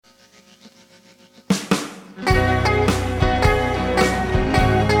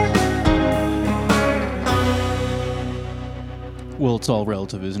Well, it's all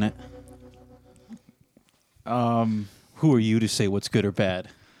relative, isn't it? Who are you to say what's good or bad?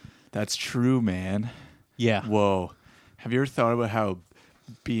 That's true, man. Yeah. Whoa. Have you ever thought about how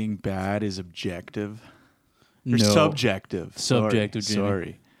being bad is objective? Or No. subjective. Subjective, Jimmy.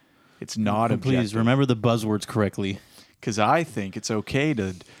 Sorry. It's not objective. Please remember the buzzwords correctly. Because I think it's okay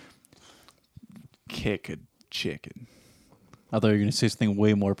to kick a chicken. I thought you were going to say something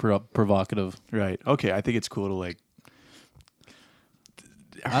way more provocative. Right. Okay. I think it's cool to like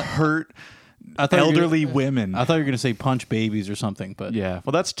hurt elderly women. I thought you were going to say punch babies or something, but yeah.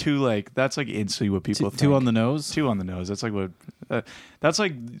 Well, that's like instantly what people think. Two on the nose. Two on the nose. That's like what. That's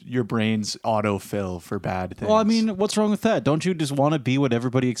like your brain's autofill for bad things. Well, I mean, what's wrong with that? Don't you just want to be what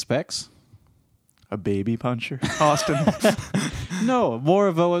everybody expects? A baby puncher, Austin. No, more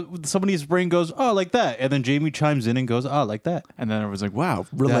of somebody's brain goes, oh, like that. And then Jamie chimes in and goes, oh, like that. And then everyone's like, wow,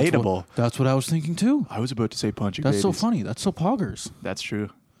 relatable. That's what I was thinking too. I was about to say punching That's babies. so funny. That's so poggers. That's true.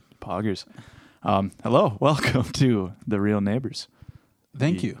 Poggers. Hello. Welcome to The Real Neighbors.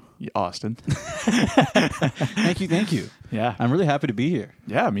 Thank you. Austin. Thank you. Yeah. I'm really happy to be here.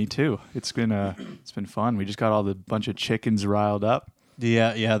 Yeah, me too. It's been fun. We just got all the bunch of chickens riled up.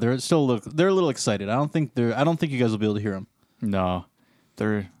 Yeah, they're a little excited. I don't think you guys will be able to hear them. No.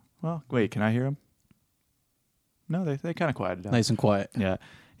 Well, wait, can I hear them? No, they kind of quieted down. Nice and quiet. Yeah.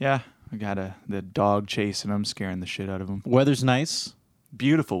 Yeah. We got the dog chasing them, scaring the shit out of them. Weather's nice.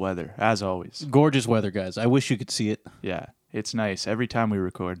 Beautiful weather, as always. Gorgeous weather, guys. I wish you could see it. Yeah, it's nice every time we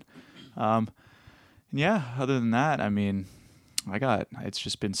record. Yeah, other than that, I mean, it's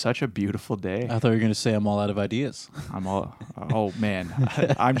just been such a beautiful day. I thought you were going to say I'm all out of ideas. Oh man,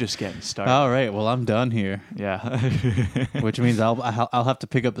 I'm just getting started. All right, well, I'm done here. Yeah. Which means I'll have to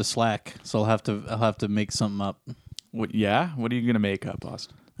pick up the slack. So I'll have to make something up. What are you going to make up,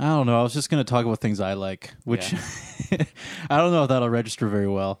 Austin? I don't know. I was just going to talk about things I like, which I don't know if that'll register very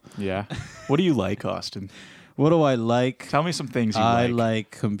well. Yeah. What do you like, Austin? What do I like? Tell me some things you I like.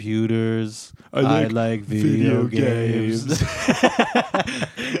 like computers. I like video games.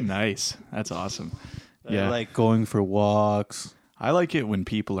 Nice. That's awesome. Yeah. I like going for walks. I like it when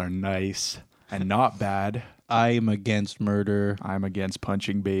people are nice and not bad. I'm against murder. I'm against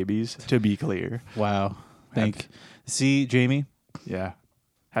punching babies, to be clear. Wow. See, Jamie? Yeah.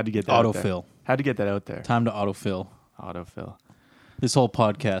 Had to get that out there. Autofill. Had to get that out there. Time to autofill. Autofill. This whole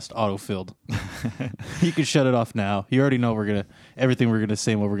podcast autofilled. You can shut it off now. You already know everything we're gonna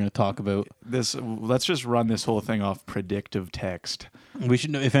say and what we're gonna talk about. Let's just run this whole thing off predictive text. We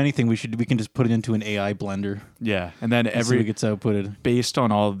should, if anything, we can just put it into an AI blender. Yeah, and then every gets outputted based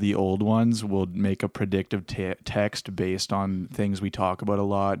on all of the old ones. We'll make a predictive text based on things we talk about a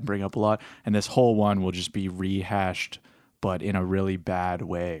lot, bring up a lot, and this whole one will just be rehashed, but in a really bad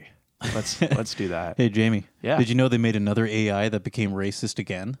way. Let's do that. Hey, Jamie. Yeah. Did you know they made another AI that became racist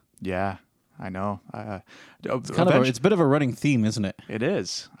again? Yeah, I know. It's a bit of a running theme, isn't it? It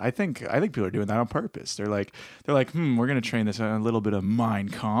is. I think people are doing that on purpose. They're like, we're gonna train this on a little bit of Mein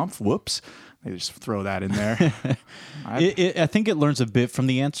Kampf. Whoops. They just throw that in there. I think it learns a bit from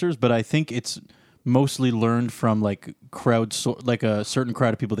the answers, but I think it's mostly learned from like like a certain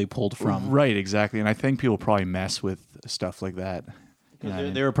crowd of people they pulled from. Right, exactly. And I think people probably mess with stuff like that.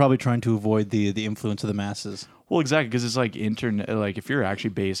 They were probably trying to avoid the influence of the masses. Well, exactly, because it's like internet. Like if you're actually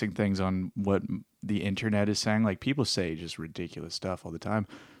basing things on what the internet is saying, like people say just ridiculous stuff all the time.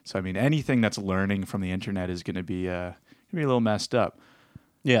 So I mean, anything that's learning from the internet is going to be a little messed up.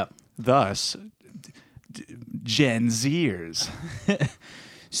 Yeah. Thus, Gen Zers,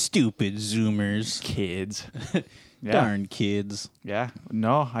 stupid Zoomers, kids. Yeah. Darn kids. Yeah.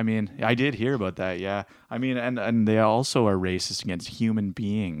 No, I mean, I did hear about that. Yeah. I mean, and they also are racist against human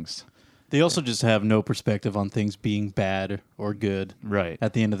beings. They also just have no perspective on things being bad or good. Right.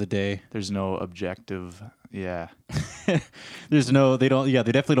 At the end of the day. There's no objective. Yeah. They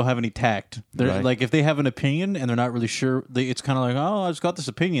definitely don't have any tact. They're right. Like if they have an opinion and they're not really sure, it's kind of like, oh, I just got this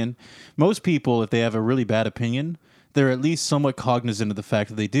opinion. Most people, if they have a really bad opinion, they're at least somewhat cognizant of the fact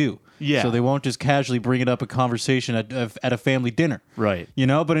that they do. Yeah. So they won't just casually bring it up a conversation at a family dinner. Right. You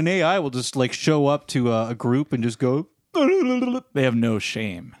know, but an AI will just like show up to a group and just go. They have no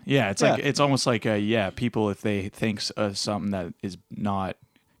shame. Yeah. It's almost like people, if they think something that is not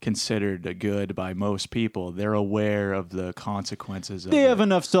considered good by most people, they're aware of the consequences of They have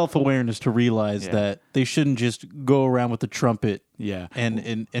enough self-awareness to realize that they shouldn't just go around with the trumpet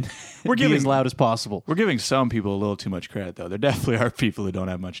and be as loud as possible. We're giving some people a little too much credit, though. There definitely are people who don't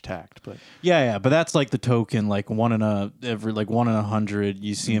have much tact. But but that's like the token, like one in 100,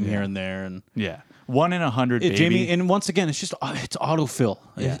 you see them here and there. And yeah. 1 in 100 baby. Jamie, and once again, it's autofill.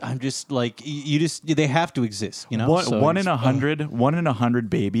 Yeah. I'm just like they have to exist, you know. One in 100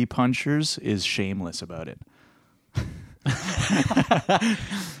 baby punchers is shameless about it.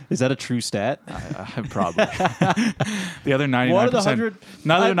 Is that a true stat? Probably. The other 99%.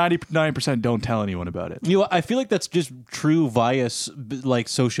 The other 99% don't tell anyone about it. You know, I feel like that's just true via like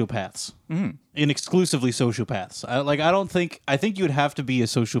sociopaths, and exclusively sociopaths. I think you would have to be a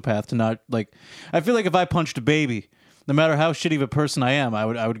sociopath to not like. I feel like if I punched a baby, no matter how shitty of a person I am, I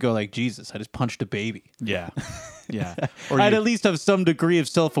would go like, Jesus, I just punched a baby. Yeah, yeah. I'd at least have some degree of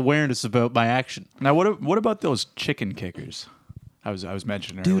self-awareness about my action. Now, what about those chicken kickers? I was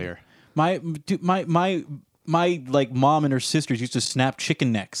mentioning earlier. My like mom and her sisters used to snap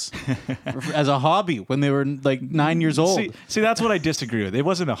chicken necks as a hobby when they were like 9 years old. See, that's what I disagree with. It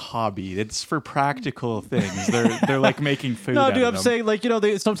wasn't a hobby. It's for practical things. They're like making food. No, out dude, of I'm them. saying like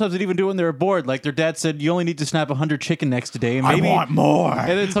they sometimes they'd even do it when they were bored. Like their dad said, you only need to snap 100 chicken necks today. And maybe, I want more.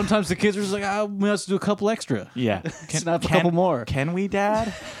 And then sometimes the kids were just like, we have to do a couple extra. Yeah, Snap a couple more. Can we, Dad?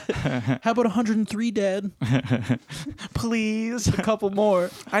 How about 103, Dad? Please, A couple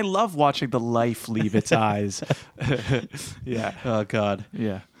more. I love watching the life leave its eyes. Yeah. Oh God.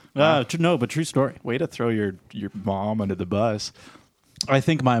 Yeah. No, but true story. Way to throw your mom under the bus. I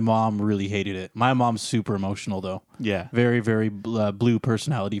think my mom really hated it. My mom's super emotional though. Yeah. Very, very blue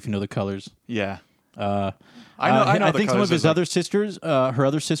personality. If you know the colors. Yeah. I know. I think some of his other sisters, her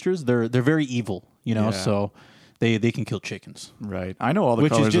other sisters, they're very evil. You know, Yeah. so they can kill chickens. Right. I know all the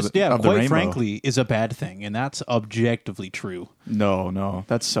Which colors is just, of the quite rainbow. frankly, is a bad thing, and that's objectively true. No,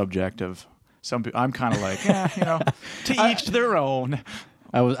 that's subjective. Some people, I'm kind of like, to each their own.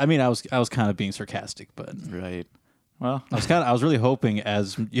 I was kind of being sarcastic, but Right. Well, I was really hoping at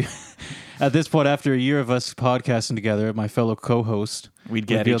this point, after a year of us podcasting together, my fellow co-host, we'd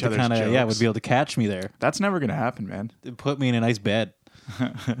get be each able to other's jokes. would be able to catch me there. That's never going to happen, man. It'd put me in a nice bed.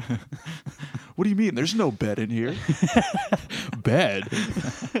 What do you mean? There's no bed in here. Bed.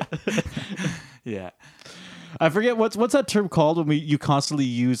 Yeah. I forget what's that term called when you constantly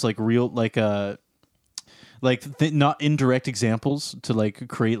use like real not indirect examples to like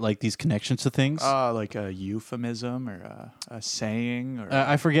create like these connections to things. Like a euphemism or a saying or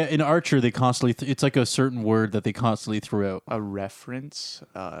I forget. In Archer, they constantly it's like a certain word that they constantly throw out. a reference.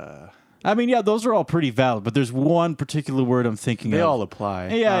 I mean, yeah, those are all pretty valid, but there's one particular word I'm thinking They of. all apply.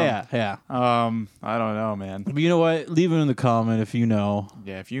 Yeah. I don't know, man. But you know what? Leave it in the comment if you know.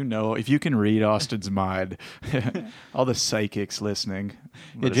 Yeah, if you can read Austin's mind, all the psychics listening.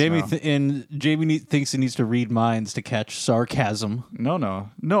 Yeah, Jamie thinks he needs to read minds to catch sarcasm.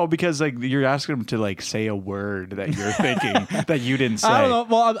 No, because like you're asking him to like say a word that you're thinking that you didn't say. I don't know.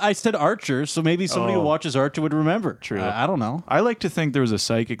 Well, I said Archer, so maybe somebody who watches Archer would remember. True. I don't know. I like to think there was a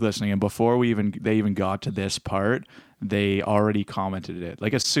psychic listening, and before they even got to this part, they already commented it.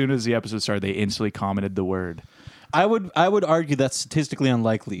 Like as soon as the episode started, they instantly commented the word. I would argue that's statistically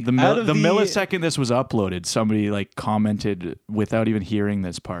unlikely. The millisecond this was uploaded, somebody like commented without even hearing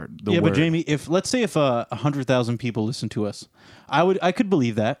this part. The word. But Jamie, let's say if 100,000 people listen to us, I could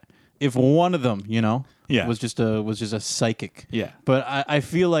believe that if one of them, was just a psychic. Yeah. But I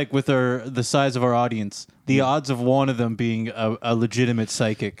feel like with the size of our audience, the odds of one of them being a legitimate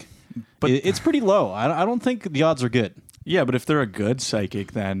psychic, it's pretty low. I don't think the odds are good. Yeah, but if they're a good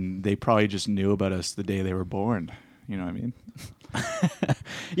psychic, then they probably just knew about us the day they were born. You know what I mean?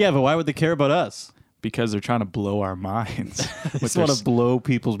 Yeah, but why would they care about us? Because they're trying to blow our minds. They just want to blow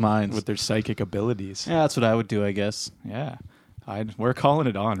people's minds with their psychic abilities. Yeah, that's what I would do, I guess. Yeah. We're calling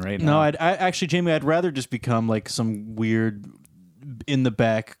it on right No, now. actually, Jamie, I'd rather just become like some weird in the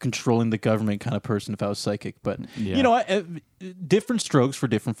back controlling the government kind of person if I was psychic. But, different strokes for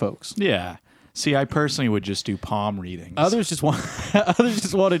different folks. Yeah. See, I personally would just do palm readings. Others just want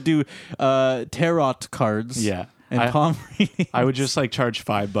to do tarot cards. Yeah. And palm readings. I would just like charge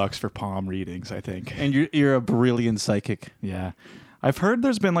 $5 for palm readings, I think. And you're a brilliant psychic. Yeah. I've heard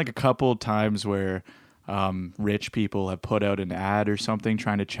there's been like a couple times where rich people have put out an ad or something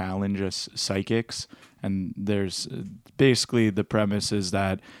trying to challenge us psychics. And there's basically the premise is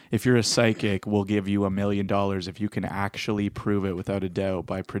that if you're a psychic, we'll give you $1 million if you can actually prove it without a doubt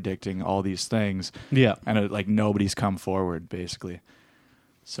by predicting all these things. Yeah. And nobody's come forward, basically.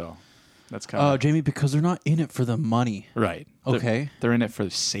 So that's kind of... Jamie, because they're not in it for the money. Right. Okay. They're in it for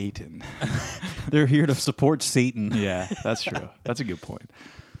Satan. They're here to support Satan. Yeah, that's true. That's a good point.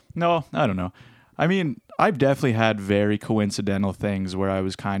 No, I don't know. I mean, I've definitely had very coincidental things where I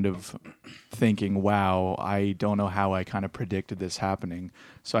was kind of thinking, wow, I don't know how I kind of predicted this happening.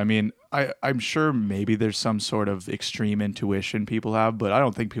 So, I mean, I'm sure maybe there's some sort of extreme intuition people have, but I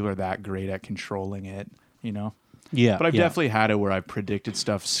don't think people are that great at controlling it, you know? Yeah. But I've definitely had it where I've predicted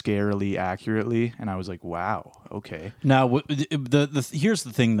stuff scarily accurately, and I was like, wow, okay. Now, here's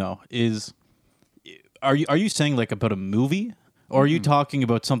the thing, though, is are you saying like about a movie? Or are you talking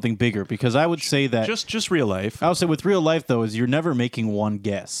about something bigger? Because I would say that Just real life. I would say with real life though is you're never making one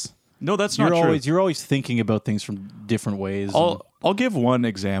guess. No, that's not true. You're always thinking about things from different ways. I'll give one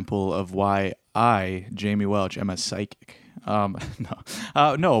example of why I, Jamie Welch, am a psychic. Something.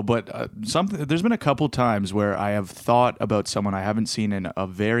 There's been a couple times where I have thought about someone I haven't seen in a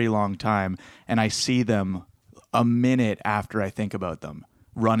very long time, and I see them a minute after I think about them,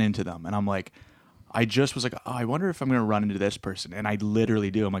 run into them, and I'm like, I just was like, oh, I wonder if I'm going to run into this person, and I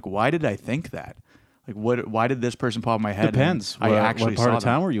literally do. I'm like, why did I think that? Like, why did this person pop in my head? Depends. I actually what part saw of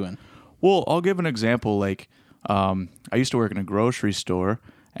town them. were you in? Well, I'll give an example. Like, I used to work in a grocery store,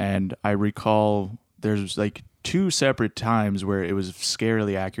 and I recall there's like 2 separate times where it was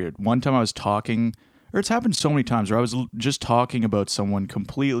scarily accurate. One time I was talking, or it's happened so many times, where I was just talking about someone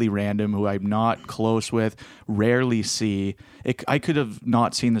completely random who I'm not close with, rarely see. I could have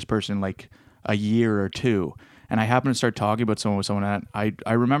not seen this person like a year or 2, and I happened to start talking about someone with someone that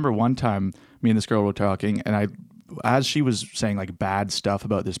I remember one time me and this girl were talking, and as she was saying like bad stuff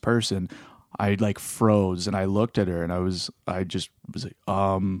about this person, I like froze and I looked at her and I just was like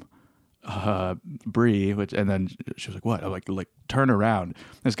Bree, and then she was like, what? I'm like turn around.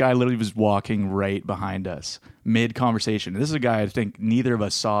 This guy literally was walking right behind us mid conversation. This is a guy I think neither of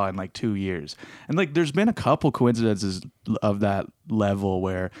us saw in like 2 years. And like there's been a couple coincidences of that level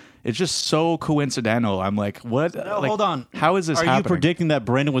where it's just so coincidental. I'm like, what? No, like, hold on. How is this Are happening? you predicting that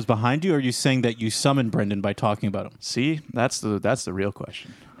Brendan was behind you, or are you saying that you summoned Brendan by talking about him? See, that's the real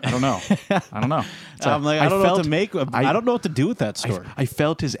question. I don't know. I'm like, I don't know what to make. I don't know what to do with that story. I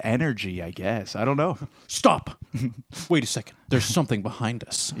felt his energy, I guess. I don't know. Stop. Wait a second. There's something behind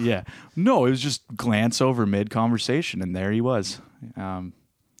us. Yeah. No, it was just glance over mid-conversation, and there he was.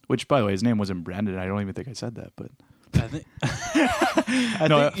 Which, by the way, his name wasn't Brendan. I don't even think I said that, but... I think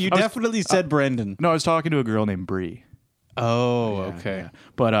you definitely said Brendan. No, I was talking to a girl named Bree. Oh, Yeah, okay. yeah.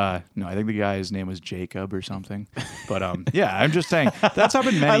 But no, I think the guy's name was Jacob or something. But yeah, I'm just saying that's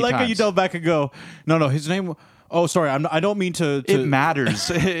happened many times. I like how you double back and go, no, his name. Oh, sorry, I don't mean to. It matters.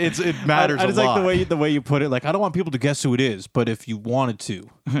 It matters. I just a lot. like the way you put it. Like, I don't want people to guess who it is, but if you wanted to,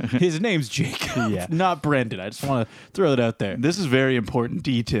 his name's Jacob, Yeah. not Brendan. I just want to throw it out there. This is very important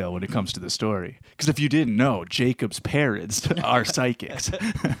detail when it comes to the story. Because if you didn't know, Jacob's parents are psychics.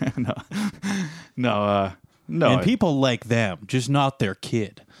 No. And people like them, just not their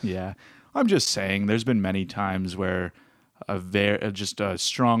kid. Yeah. I'm just saying there's been many times where just a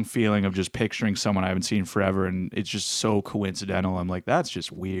strong feeling of just picturing someone I haven't seen forever, and it's just so coincidental. I'm like, that's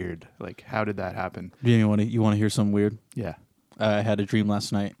just weird. Like, how did that happen? You want to hear something weird? Yeah. I had a dream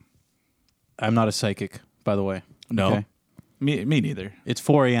last night. I'm not a psychic, by the way. No. Okay? Me neither. It's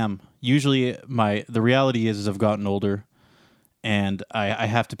 4 a.m. Usually, the reality is I've gotten older, and I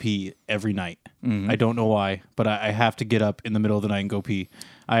have to pee every night. Mm-hmm. I don't know why, but I have to get up in the middle of the night and go pee.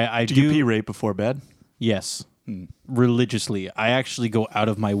 Do you pee right before bed? Yes. Religiously. I actually go out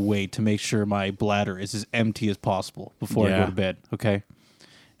of my way to make sure my bladder is as empty as possible before I go to bed, okay?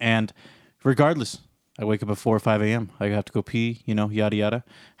 And regardless, I wake up at 4 or 5 a.m. I have to go pee, yada, yada.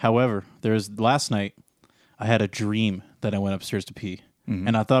 However, last night, I had a dream that I went upstairs to pee,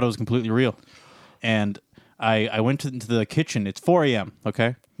 and I thought it was completely real. And I went into the kitchen. It's 4 a.m.,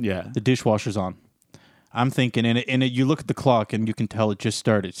 okay? Yeah. The dishwasher's on. I'm thinking, and you look at the clock, and you can tell it just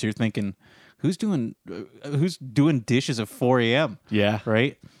started. So you're thinking, who's doing dishes at 4 a.m.? Yeah.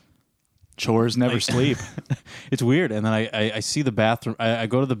 Right? Chores never sleep. It's weird. And then I see the bathroom. I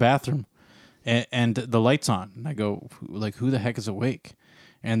go to the bathroom, and the light's on. And I go, like, who the heck is awake?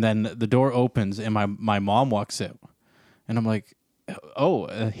 And then the door opens, and my mom walks out. And I'm like,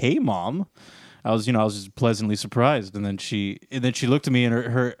 oh, hey, Mom. I was just pleasantly surprised. And then she looked at me, and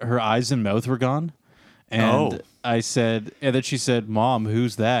her eyes and mouth were gone. And and then she said, Mom,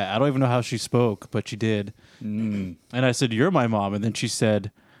 who's that? I don't even know how she spoke, but she did. And I said, you're my mom. And then she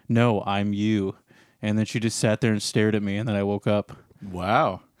said, no, I'm you. And then she just sat there and stared at me, and then I woke up.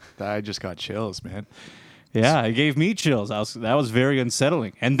 Wow. I just got chills, man. Yeah, it gave me chills. That was very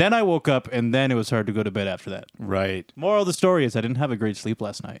unsettling. And then I woke up, and then it was hard to go to bed after that. Right. Moral of the story is I didn't have a great sleep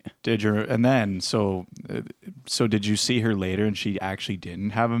last night. Did you? And then, so did you see her later and she actually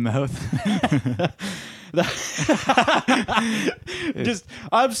didn't have a mouth?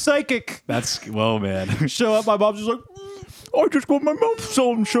 I'm psychic. That's, well, man. Show up, my mom's just like, I just got my mouth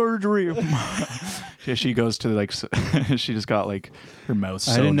sewn surgery. She goes to like, she just got like her mouth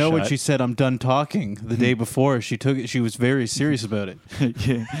sewn I didn't know shut. when she said I'm done talking the day before. She took it. She was very serious about it.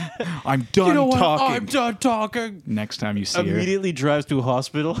 Yeah. I'm done talking. I'm done talking. Next time you see Immediately drives to a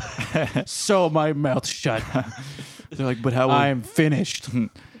hospital. Sew my mouth shut. They're like, but how? I'm finished.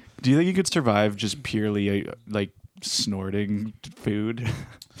 Do you think you could survive just purely like snorting food?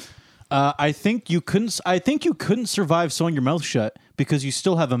 I think you couldn't. I think you couldn't survive sewing your mouth shut because you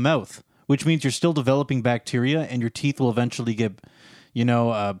still have a mouth, which means you're still developing bacteria, and your teeth will eventually get,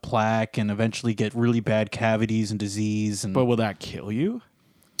 plaque, and eventually get really bad cavities and disease. And But will that kill you?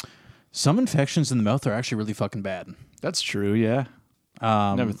 some infections in the mouth are actually really fucking bad. That's true. Yeah.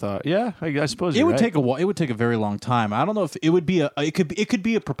 Never thought. Yeah, I suppose It would right. take a while. It would take a very long time. I don't know if it would be it could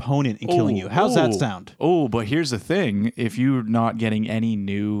be a proponent in killing you. How's that sound? Oh, but here's the thing: if you're not getting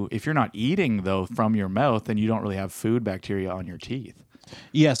if you're not eating though from your mouth, then you don't really have food bacteria on your teeth.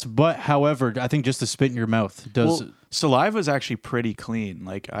 Yes, but however, I think just the spit in your mouth does. Well, saliva is actually pretty clean.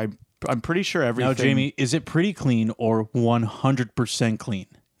 Like I'm pretty sure everything. Now, Jamie, is it pretty clean or 100% clean?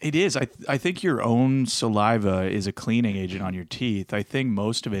 It is. I think your own saliva is a cleaning agent on your teeth. I think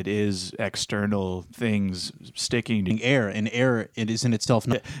most of it is external things sticking to Air, and air, it is in itself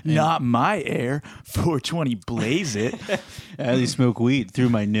not my air. 420 blaze it. I smoke weed through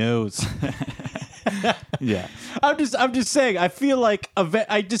my nose. Yeah. I'm just saying. I feel like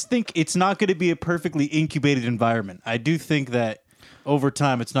I just think it's not going to be a perfectly incubated environment. I do think that over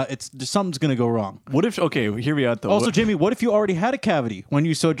time, something's going to go wrong. What if? Okay, hear me out though. Also, Jamie, what if you already had a cavity when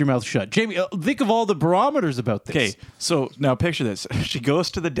you sewed your mouth shut? Jamie, think of all the barometers about this. Okay, so now picture this: she goes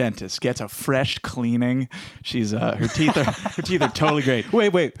to the dentist, gets a fresh cleaning. She's her teeth are totally great.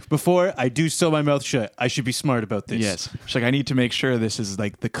 Wait. Before I do sew my mouth shut, I should be smart about this. Yes, she's like, I need to make sure this is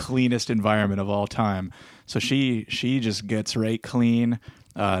like the cleanest environment of all time. So she just gets right clean.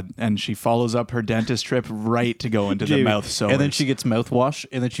 And she follows up her dentist trip right to go into the mouth sewers. And then she gets mouthwash,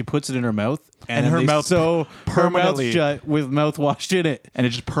 and then she puts it in her mouth, and her they mouth sew permanently her mouth shut with mouthwash in it. and it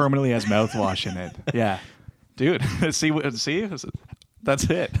just permanently has mouthwash in it. Yeah, dude. See, that's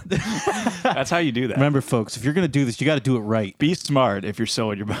it. That's how you do that. Remember, folks, if you're going to do this, you got to do it right. Be smart if you're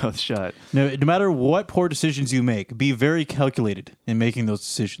sewing your mouth shut. No matter what poor decisions you make, be very calculated in making those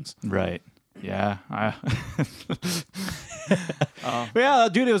decisions. Right. Yeah. But yeah,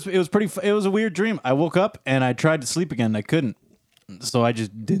 dude, it was a weird dream. I woke up and I tried to sleep again and I couldn't. So I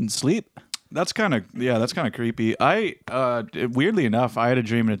just didn't sleep. That's kind of creepy. Weirdly enough, I had a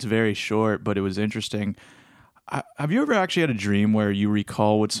dream and it's very short, but it was interesting. Have you ever actually had a dream where you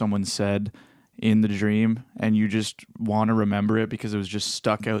recall what someone said in the dream and you just want to remember it because it was just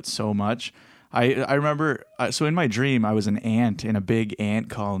stuck out so much? I remember, so in my dream, I was an ant in a big ant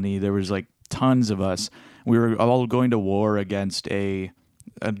colony. There was like tons of us. We were all going to war against a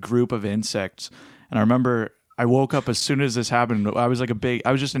group of insects. And I remember I woke up as soon as this happened. I was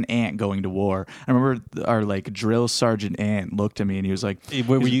just an ant going to war. I remember our like drill sergeant ant looked at me and he was like,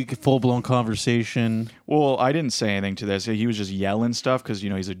 were you full blown conversation? Well, I didn't say anything to this. He was just yelling stuff because,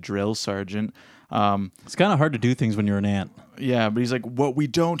 he's a drill sergeant. It's kind of hard to do things when you're an ant. Yeah, but he's like, what we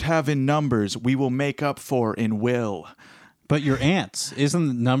don't have in numbers, we will make up for in will. But you're ants.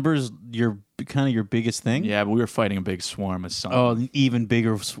 Isn't numbers your biggest thing? Yeah, but we were fighting a big swarm of something. Oh, an even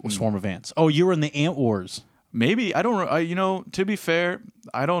bigger swarm of ants. Oh, you were in the ant wars. Maybe. I don't to be fair,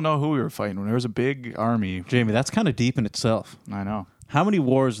 I don't know who we were fighting. There was a big army. Jamie, that's kind of deep in itself. I know. How many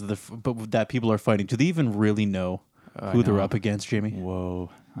wars that people are fighting? Do they even really know who they're up against, Jamie? Whoa.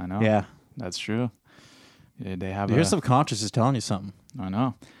 I know. Yeah. That's true. Yeah, they have your subconscious is telling you something. I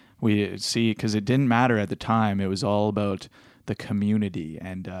know. We see, because it didn't matter at the time. It was all about the community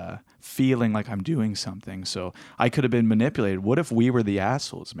and feeling like I'm doing something. So I could have been manipulated. What if we were the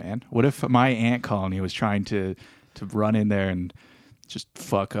assholes, man? What if my ant colony was trying to run in there and just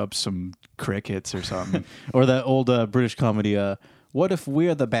fuck up some crickets or something? Or that old British comedy, what if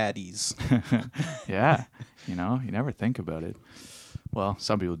we're the baddies? Yeah. You never think about it. Well,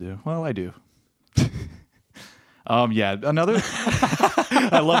 some people do. Well, I do. Yeah, another.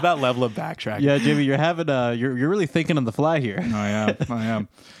 I love that level of backtracking. Yeah, Jimmy, you're having you're really thinking on the fly here. I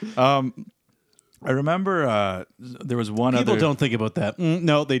am. I remember there was one People other. don't think about that.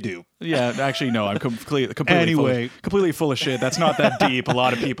 No, they do. Yeah, actually, no. I'm completely Anyway. completely full of shit. That's not that deep. A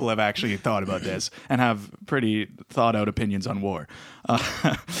lot of people have actually thought about this and have pretty thought out opinions on war.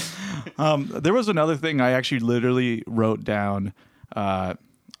 There was another thing I actually literally wrote down.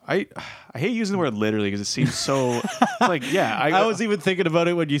 I hate using the word literally because it seems so. It's like, yeah, I was even thinking about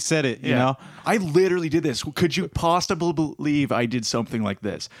it when you said it. You know, I literally did this. Could you possibly believe I did something like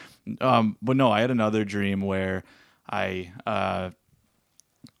this? But no, I had another dream where I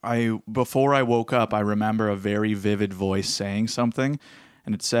before I woke up, I remember a very vivid voice saying something,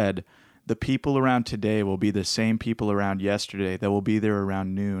 and it said, "The people around today will be the same people around yesterday that will be there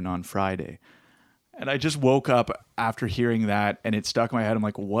around noon on Friday." And I just woke up after hearing that, and it stuck in my head. I'm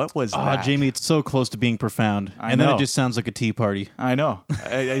like, what was that? Jamie, it's so close to being profound. I and know. then it just sounds like a tea party. I know.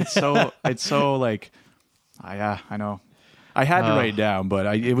 It's so like, I know. I had to write it down,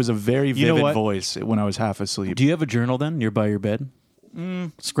 but it was a very vivid voice when I was half asleep. Do you have a journal then nearby your bed?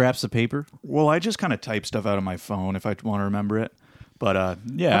 Scraps of paper? Well, I just kind of type stuff out on my phone if I want to remember it. But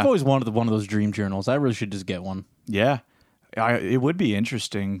yeah. I've always wanted one of those dream journals. I really should just get one. Yeah. It would be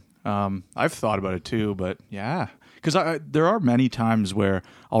interesting. I've thought about it too, but yeah. Because there are many times where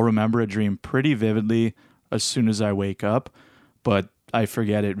I'll remember a dream pretty vividly as soon as I wake up, but I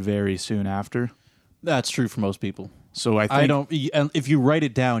forget it very soon after. That's true for most people. So I think if you write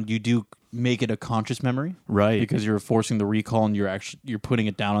it down, you do make it a conscious memory, right? Because you're forcing the recall and you're putting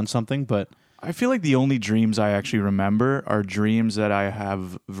it down on something. But I feel like the only dreams I actually remember are dreams that I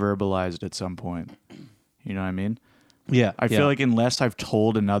have verbalized at some point. You know what I mean? Yeah. I feel like unless I've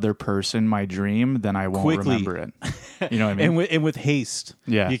told another person my dream, then I won't remember it. You know what I mean? and with haste.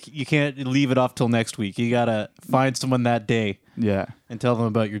 Yeah. You can't leave it off till next week. You got to find someone that day. Yeah. And tell them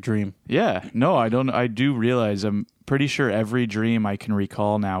about your dream. Yeah. No, I don't. I do realize I'm pretty sure every dream I can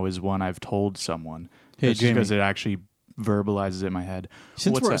recall now is one I've told someone. Hey, Jamie. Because it actually verbalizes it in my head.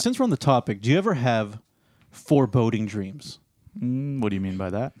 Since we're on the topic, do you ever have foreboding dreams? What do you mean by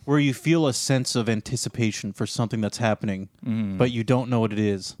that? Where you feel a sense of anticipation for something that's happening, but you don't know what it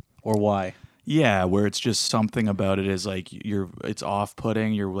is or why. Yeah, where it's just something about it is like it's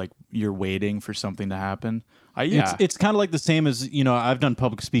off-putting. You're waiting for something to happen. It's kind of like the same as, I've done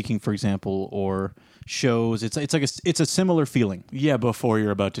public speaking, for example, or shows. It's a similar feeling. Yeah, before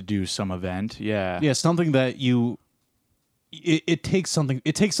you're about to do some event. Yeah. Yeah, something that it takes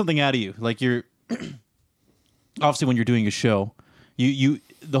something out of you. Like you're obviously when you're doing a show,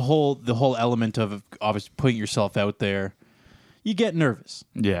 the whole element of obviously putting yourself out there, you get nervous.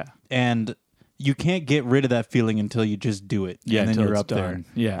 Yeah. And you can't get rid of that feeling until you just do it. Yeah, and then until you're it's up done.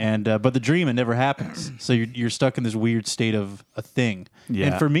 there. Yeah. And but the dream, it never happens. So you're stuck in this weird state of a thing. Yeah.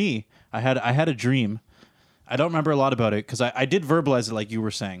 And for me, I had a dream. I don't remember a lot about it because I did verbalize it like you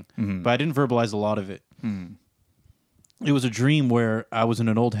were saying, but I didn't verbalize a lot of it. It was a dream where I was in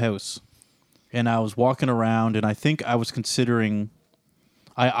an old house and I was walking around, and I think I was considering,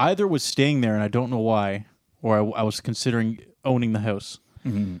 I either was staying there and I don't know why, or I was considering owning the house.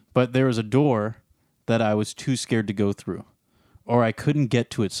 But there was a door that I was too scared to go through, or I couldn't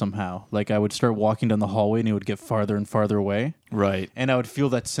get to it somehow. Like I would start walking down the hallway and it would get farther and farther away. Right. And I would feel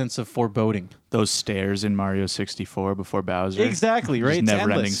that sense of foreboding. Those stairs in Mario 64 before Bowser. Exactly, right? Just It's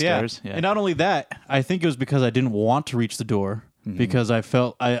never-ending endless, stairs. Yeah. And not only that, I think it was because I didn't want to reach the door, because I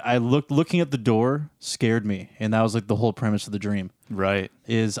felt looking at the door scared me, and that was like the whole premise of the dream. Right.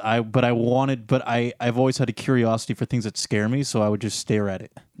 I've always had a curiosity for things that scare me, so I would just stare at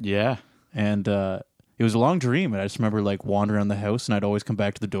it. Yeah. And it was a long dream, and I just remember like wandering around the house, and I'd always come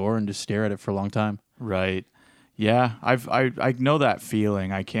back to the door and just stare at it for a long time. Right. Yeah, I know that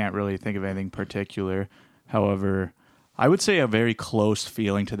feeling. I can't really think of anything particular. However, I would say a very close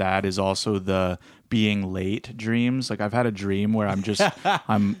feeling to that is also the being late dreams. Like I've had a dream where I'm just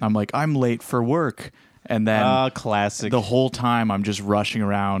I'm like I'm late for work, and then classic. The whole time I'm just rushing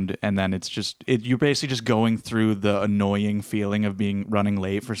around, and then you're basically just going through the annoying feeling of running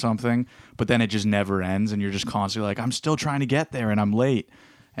late for something, but then it just never ends, and you're just constantly like I'm still trying to get there and I'm late.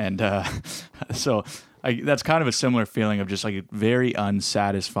 And so that's kind of a similar feeling of just like very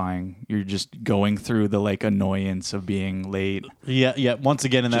unsatisfying. You're just going through the like annoyance of being late. Yeah. Once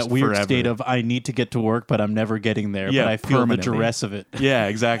again, in Just that weird forever. state of I need to get to work, but I'm never getting there. Yeah, but I feel the permanently. duress of it. Yeah,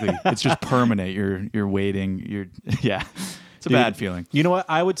 exactly. It's just permanent. You're waiting. It's a bad feeling. You know what?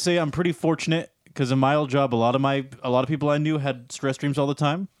 I would say I'm pretty fortunate because in my old job, a lot of people I knew had stress dreams all the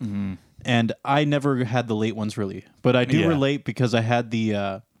time, and I never had the late ones really. But I do relate because I had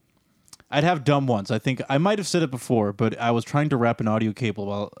I'd have dumb ones. I think I might have said it before, but I was trying to wrap an audio cable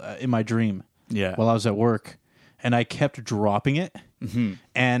while in my dream. Yeah. While I was at work, and I kept dropping it,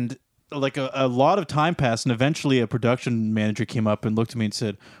 and like a lot of time passed, and eventually a production manager came up and looked at me and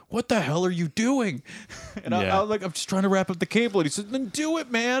said, "What the hell are you doing?" And I was like, "I'm just trying to wrap up the cable." And he said, "Then do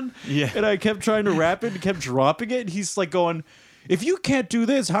it, man." Yeah. And I kept trying to wrap it and kept dropping it. And he's like going, "If you can't do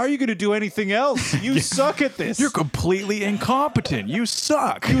this, how are you going to do anything else? You suck at this. You're completely incompetent. You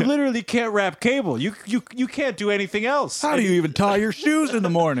suck. You literally can't wrap cable. You can't do anything else." How do you even tie your shoes in the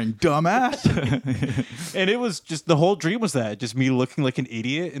morning, dumbass? And it was just, the whole dream was that, just me looking like an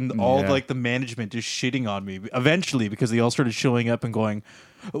idiot, and all Yeah. like the management just shitting on me eventually, because they all started showing up and going,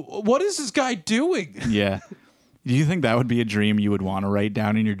 "What is this guy doing?" Yeah. Do you think that would be a dream you would want to write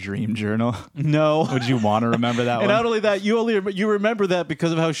down in your dream journal? No. Would you want to remember that And one? not only that, you remember that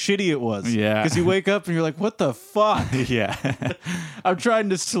because of how shitty it was. Yeah. Because you wake up and you're like, "What the fuck?" Yeah. I'm trying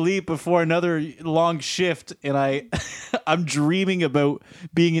to sleep before another long shift, and I'm dreaming about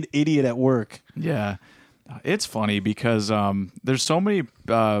being an idiot at work. Yeah. It's funny because there's so many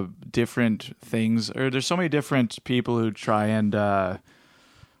different things, or there's so many different people who try and,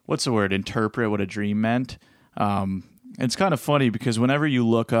 what's the word, interpret what a dream meant. It's kind of funny because whenever you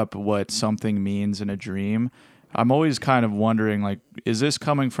look up what something means in a dream, I'm always kind of wondering, like, is this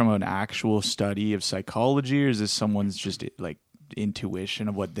coming from an actual study of psychology, or is this someone's just like intuition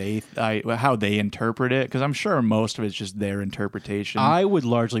of what how they interpret it? Because I'm sure most of it's just their interpretation. I would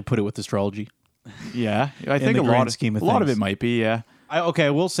largely put it with astrology. Yeah, I think the a grand scheme of lot of things. it might be. Yeah, I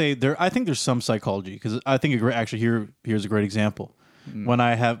will say I think there's some psychology, because I think here's a great example. When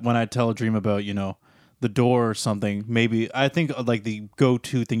I tell a dream about, the door or something, maybe I think like the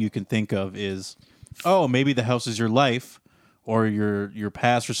go-to thing you can think of is, oh, maybe the house is your life or your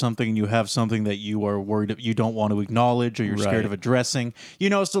past or something, and you have something that you are worried you don't want to acknowledge, or you're Right. scared of addressing.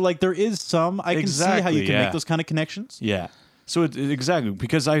 So like there is some, I can see how Exactly, you can yeah. make those kind of connections. yeah. So exactly,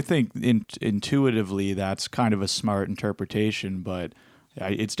 because I think intuitively that's kind of a smart interpretation, but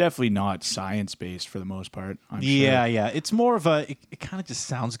it's definitely not science-based for the most part. I'm Yeah, sure. yeah. It's more of it kind of just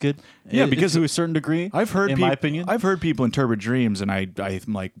sounds good. Yeah, because to a certain degree, I've heard, in my opinion. I've heard people interpret dreams, and I'm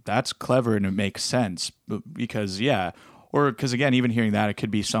like, that's clever and it makes sense, because again, even hearing that, it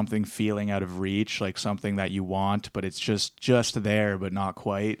could be something feeling out of reach, like something that you want, but it's just there, but not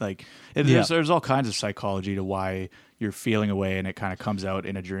quite. Like there's all kinds of psychology to why you're feeling a way, and it kind of comes out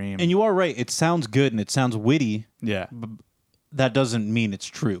in a dream. And you are right. It sounds good and it sounds witty. Yeah, That doesn't mean it's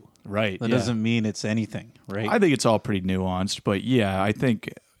true. right. That yeah. doesn't mean it's anything, right? I think it's all pretty nuanced, but yeah, I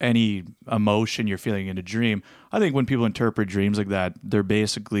think any emotion you're feeling in a dream, I think when people interpret dreams like that, they're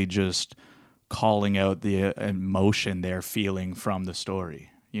basically just calling out the emotion they're feeling from the story.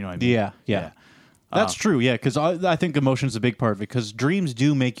 You know what I mean? Yeah. That's true, yeah, because I think emotion is a big part of it, because dreams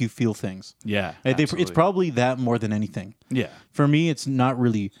do make you feel things. Yeah. It's absolutely. probably that more than anything. Yeah. For me, it's not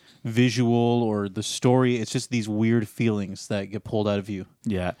really visual or the story. It's just these weird feelings that get pulled out of you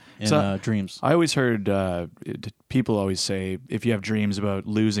Yeah. in dreams. I always heard people always say if you have dreams about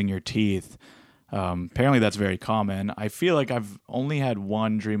losing your teeth, apparently that's very common. I feel like I've only had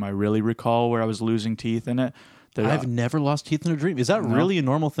one dream I really recall where I was losing teeth in it. I've never lost teeth in a dream. Is that really a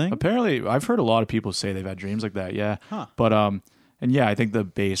normal thing? Apparently, I've heard a lot of people say they've had dreams like that. Yeah. Huh. But and yeah, I think the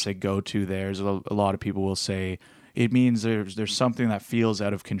basic go-to there is a lot of people will say it means there's something that feels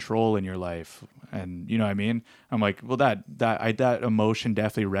out of control in your life, and you know what I mean. I'm like, well, that emotion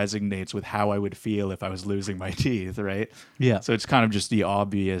definitely resonates with how I would feel if I was losing my teeth, right? Yeah. So it's kind of just the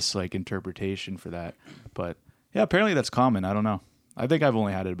obvious like interpretation for that. But yeah, apparently that's common. I don't know. I think I've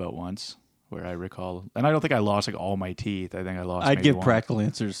only had it about once, where I recall, and I don't think I lost like all my teeth. I think I lost. I'd maybe give one. practical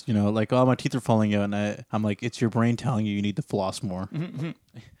answers, like, "Oh, my teeth are falling out," and I'm like, "It's your brain telling you need to floss more.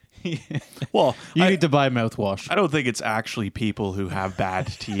 Well, You need to buy mouthwash. I don't think it's actually people who have bad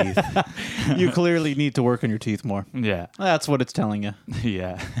teeth. You clearly need to work on your teeth more." Yeah, That's what it's telling you.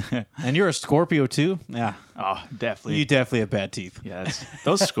 yeah. And you're a Scorpio too? Yeah. Oh, definitely. You definitely have bad teeth. Yes,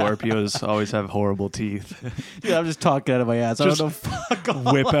 those Scorpios always have horrible teeth. Dude, I'm just talking out of my ass. I Just don't know. Fuck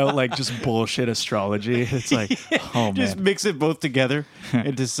off. Whip out like just bullshit astrology. It's like, oh Just man. mix it both together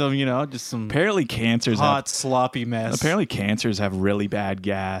into some, just some Apparently cancers hot, sloppy mess. apparently cancers have really bad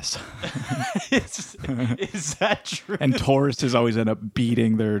gas. Is that true? And Tauruses always end up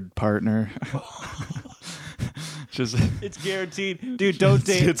beating their partner. Just It's guaranteed. Dude, don't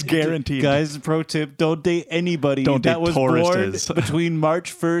date. It's guaranteed. Guys, pro tip, don't date anybody Don't that date was Tauruses. born between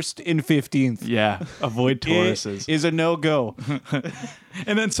March 1st and 15th. yeah, avoid Tauruses. It is a no-go.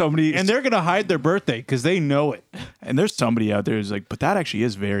 And then somebody, And they're going to hide their birthday because they know it. and there's somebody out there who's like, but that actually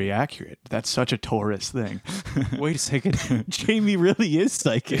is very accurate. That's such a Taurus thing. Wait a second. Jamie really is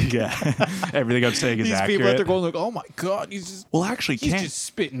psychic. Yeah. Everything I'm saying is These accurate. people out there going like, oh my God, he's Actually, just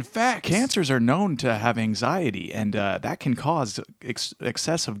spitting facts. cancers are known to have anxiety, and that can cause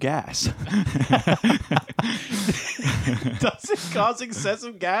excessive gas. Does it cause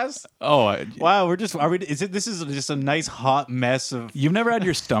excessive gas? Oh, Wow, this is just a nice hot mess of... you've never had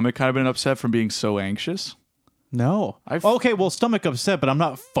your stomach kind of been upset from being so anxious? No. Okay, well, stomach upset, but I'm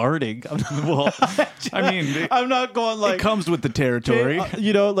not farting. I'm not going like... It comes with the territory.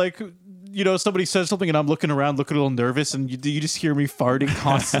 Somebody says something and I'm looking around, looking a little nervous, and you just hear me farting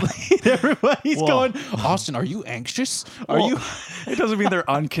constantly. Everybody's going, Austin, are you anxious? It doesn't mean they're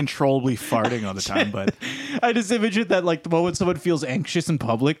uncontrollably farting all the time, but I just imagine that like the moment someone feels anxious in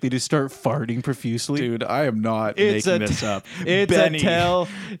public, they just start farting profusely. dude, I am not making this up. It's a tell.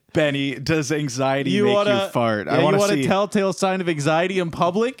 Benny, does anxiety make you fart? Yeah, you want a telltale sign of anxiety in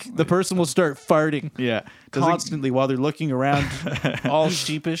public? The person will start farting. Yeah. Constantly while they're looking around, all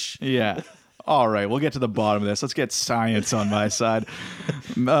sheepish. Yeah. All right, we'll get to the bottom of this. Let's get science on my side.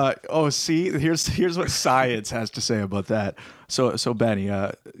 Here's what science has to say about that. So Benny,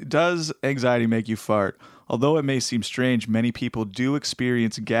 does anxiety make you fart? Although it may seem strange, many people do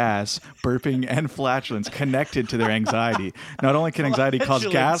experience gas, burping, and flatulence connected to their anxiety. Not only can anxiety cause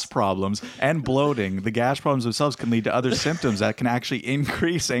gas problems and bloating, the gas problems themselves can lead to other symptoms that can actually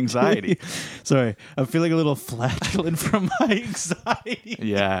increase anxiety. Sorry, I'm feeling a little flatulent from my anxiety.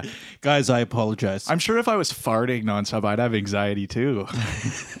 Yeah. Guys, I apologize. I'm sure if I was farting nonstop, I'd have anxiety too.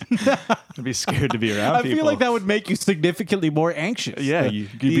 I'd be scared to be around people. I feel like that would make you significantly more anxious. Yeah,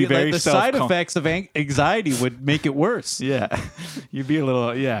 you'd be very the side effects of anxiety would make it worse. Yeah, you'd be a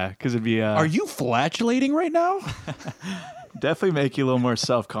little, because it'd be... Are you flatulating right now? Definitely make you a little more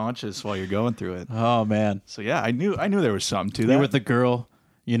self-conscious while you're going through it. Oh, man. So yeah, I knew there was something to that. You're with the girl,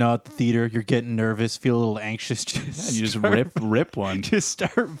 at the theater, you're getting nervous, feel a little anxious. And you just rip one. Just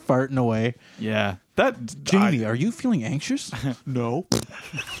start farting away. Yeah. Jamie, are you feeling anxious? No.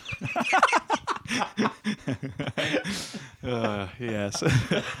 Yes.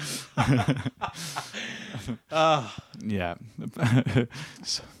 Yeah.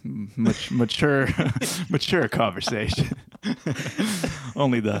 Mature conversation.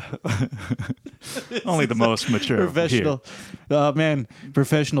 only the most mature. Professional. Man,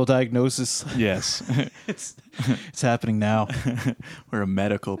 professional diagnosis. Yes. It's happening now. We're a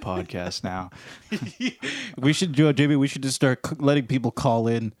medical podcast now. We should do it, Jamie. We should just start letting people call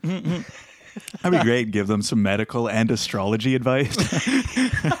in. That'd be great. Give them some medical and astrology advice.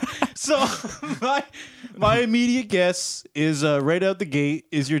 So my immediate guess is right out the gate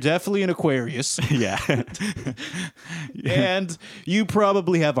is you're definitely an Aquarius. Yeah. And you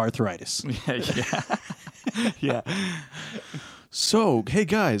probably have arthritis. Yeah. So, hey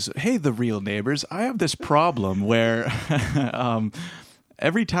guys, the real neighbors, I have this problem where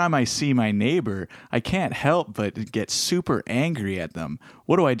every time I see my neighbor, I can't help but get super angry at them.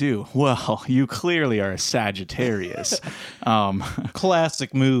 What do I do? Well, you clearly are a Sagittarius.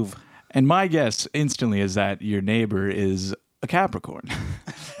 Classic move. And my guess instantly is that your neighbor is a Capricorn.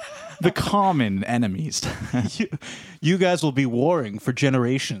 The common enemies. You guys will be warring for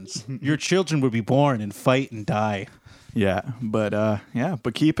generations. Your children will be born and fight and die. Yeah,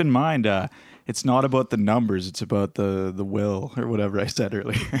 but keep in mind, it's not about the numbers; it's about the will or whatever I said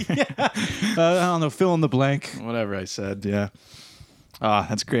earlier. I don't know, fill in the blank. Whatever I said, yeah.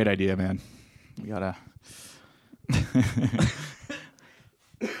 That's a great idea, man. We gotta.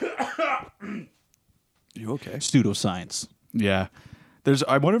 You okay? Pseudoscience. Yeah,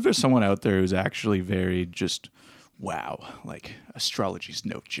 I wonder if there's someone out there who's actually very just wow, like astrology's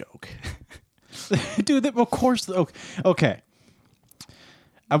no joke. Dude, of course. Okay.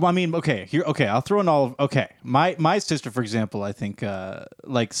 I mean, okay. Here, okay. I'll throw in all. Okay, my sister, for example, I think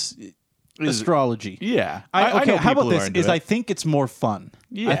likes astrology. Yeah. I know how about this? I think it's more fun.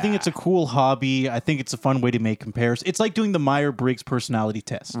 Yeah. I think it's a cool hobby. I think it's a fun way to make comparisons. It's like doing the Myers-Briggs personality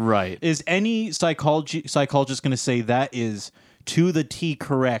test. Right. Is any psychologist going to say that is to the T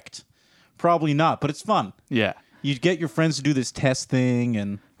correct? Probably not. But it's fun. Yeah. You get your friends to do this test thing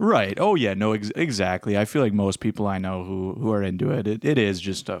and... Right. Oh, yeah. No, exactly. I feel like most people I know who are into it, it is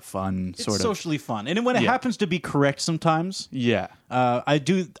just a fun sort of... It's socially fun. And when it happens to be correct sometimes... Yeah. I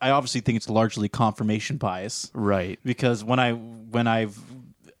obviously think it's largely confirmation bias. Right. Because when I've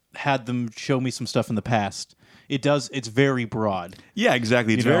had them show me some stuff in the past, it's very broad. Yeah,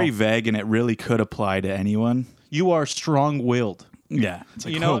 exactly. It's very vague and it really could apply to anyone. You are strong-willed. Yeah. It's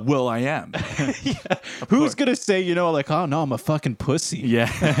like, You know- oh, well, I am. Who's gonna say, like, oh no, I'm a fucking pussy.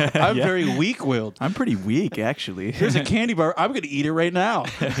 Yeah. I'm Yeah. very weak-willed. I'm pretty weak, actually. Here's a candy bar. I'm gonna eat it right now.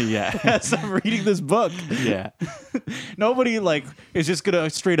 Yeah. As I'm reading this book. Yeah. Nobody is just gonna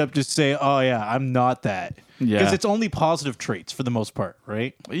straight up just say, "Oh yeah, I'm not that." Yeah. Because it's only positive traits for the most part,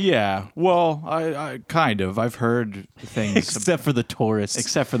 right? Yeah. Well, I kind of. I've heard things. Except for the Taurus.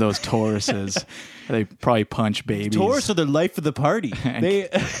 Except for those Tauruses. They probably punch babies. Taurus are the life of the party.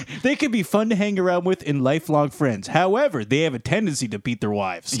 They can be fun to hang around with and lifelong friends. However, they have a tendency to beat their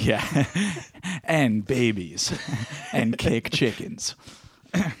wives. Yeah. And babies. And kick chickens.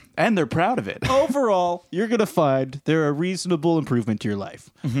 And they're proud of it. Overall, you're gonna find they're a reasonable improvement to your life.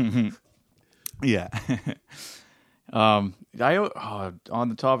 Yeah. On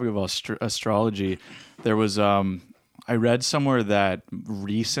the topic of astrology, there was I read somewhere that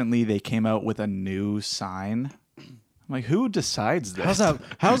recently they came out with a new sign. I'm like, who decides this?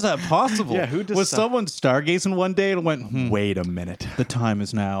 How's that possible? Yeah, who was someone stargazing one day and went, Wait a minute. the time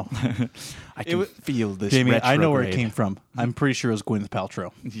is now. I can feel this. Jamie, I know where it retrograde. came from. I'm pretty sure it was Gwyneth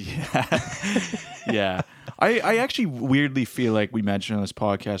Paltrow. Yeah. Yeah. I actually weirdly feel like we mentioned on this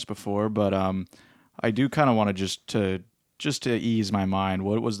podcast before, but I do kind of want to just to ease my mind,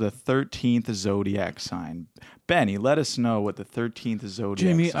 what was the 13th zodiac sign? Benny, let us know what the 13th zodiac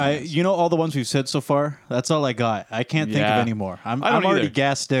Jamie, sign is. all the ones we've said so far, that's all I got. I can't think of Yeah. any more. I'm I don't already either.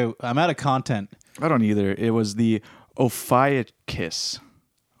 gassed out. I'm out of content. I don't either. It was the Ophiuchus.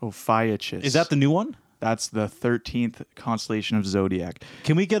 Ophiuchus. Is that the new one? That's the 13th constellation of zodiac.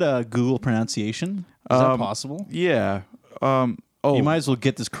 Can we get a Google pronunciation? Is that possible? Yeah. You might as well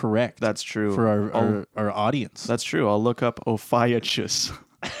get this correct. That's true. For our audience. That's true. I'll look up Ophiuchus.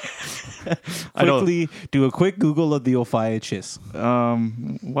 Quickly do a quick Google of the Ophiuchus.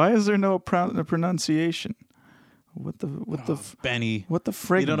 Why is there no pronunciation? Benny, What the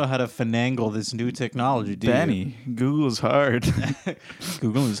frig? you don't know how to finagle this new technology, do Benny, Google's hard. you?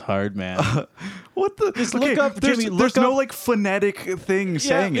 Google is hard, man. What the? Just look up, There's, Jimmy, there's look no up- like phonetic thing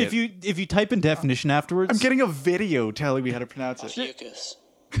saying if it. if you type in definition afterwards, I'm getting a video telling me how to pronounce it. Ophiuchus.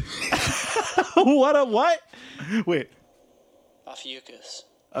 what? Wait, Ophiuchus.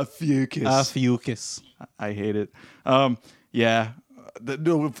 Ophiuchus. Ophiuchus. I hate it. Yeah.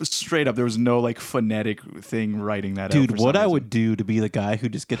 No, straight up, there was no like phonetic thing writing that out. Dude, for what some I reason. would do to be the guy who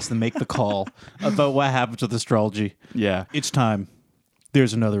just gets to make the call about what happens with astrology. Yeah. It's time.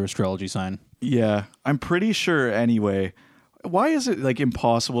 There's another astrology sign. Yeah. I'm pretty sure anyway. Why is it like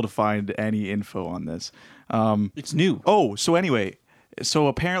impossible to find any info on this? It's new. Oh, so anyway, so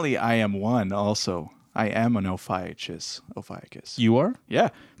apparently I am one also. I am an Ophiuchus. You are? Yeah.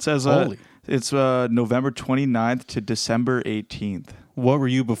 It says Holy. it's November 29th to December 18th. What were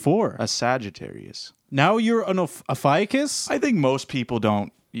you before? A Sagittarius. Now you're an Ophiuchus? I think most people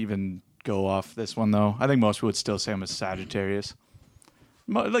don't even go off this one though. I think most people would still say I'm a Sagittarius.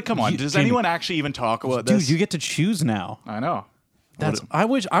 Like, come on, does Jamie- anyone actually even talk about Dude, this? you get to choose now. I know. I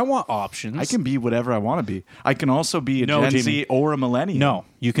want options. I can be whatever I want to be. I can also be a No, Gen Jamie. Z or a millennial. No,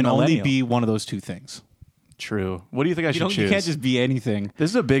 you can only Millennial. be one of those two things. True. What do you think I should choose? You can't just be anything. This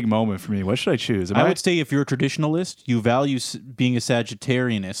is a big moment for me. What should I choose? I would say if you're a traditionalist, you value being a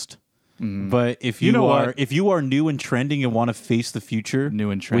Sagittarianist. But if you, know are what? if you are new and trending and want to face the future, New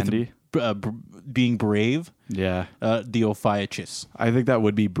and trendy. with, being brave, Yeah. the Ophiuchus. I think that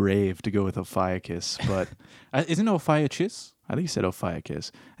would be brave to go with Ophiuchus, but Isn't it Ophiuchus? I think he said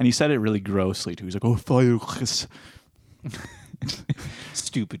Ophiuchus. And he said it really grossly too. He's like, Ophiuchus.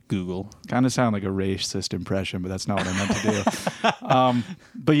 Stupid Google. Kind of sound like a racist impression, but that's not what I meant to do.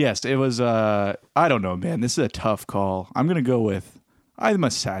 But yes, it was, I don't know, man. This is a tough call. I'm going to go with, I'm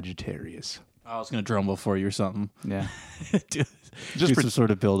a Sagittarius. I was gonna drum for you or something. Yeah. do Just some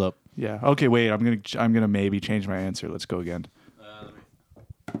sort of build up. Yeah. Okay, wait. I'm gonna maybe change my answer. Let's go again.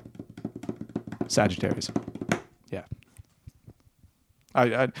 Sagittarius. Yeah.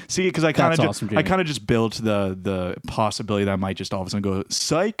 I see because I kind That's of awesome, Jamie. I kind of just built the possibility that I might just all of a sudden go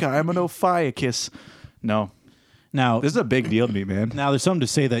psych. I'm an Ophiuchus. No, Now, this is a big deal to me, man. now there's something to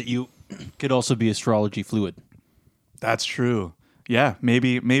say that you could also be astrology fluid. That's true. Yeah,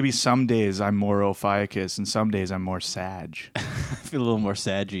 maybe some days I'm more Ophiuchus and some days I'm more Sag. I feel a little more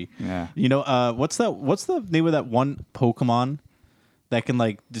saggy. Yeah. You know, what's the name of that one Pokemon that can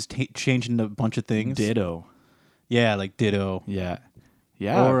like just change into a bunch of things? Ditto. Yeah, like Ditto. Yeah.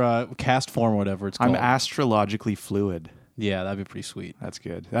 Yeah. Or cast form or whatever it's I'm called. astrologically fluid. Yeah, that'd be pretty sweet. That's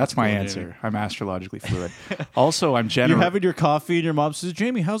good. That's my cool, answer. Jamie. I'm astrologically fluid. Also, I'm You're general. having your coffee and your mom says,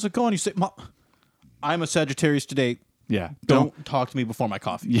 "Jamie, how's it going?" You say, "Mom, I'm a Sagittarius today." Yeah. Don't talk to me before my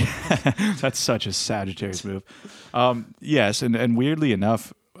coffee. Yeah. That's such a Sagittarius move. Yes, and weirdly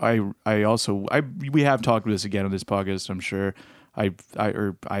enough, we have talked about this again on this podcast, I'm sure. I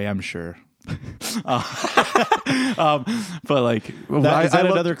am sure. But like Is that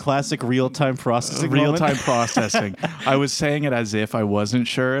another classic real-time processing moment? real-time processing. I was saying it as if I wasn't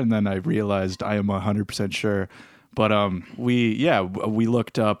sure, and then I realized I am 100% sure. But we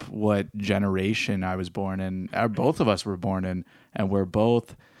looked up what generation I was born in. Both of us were born in, and we're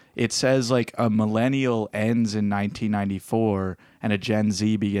both. It says like a millennial ends in 1994 and a Gen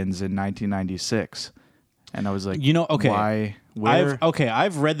Z begins in 1996. And I was like, okay. Why? Where?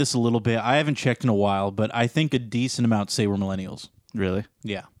 I've read this a little bit. I haven't checked in a while, but I think a decent amount say we're millennials. Really?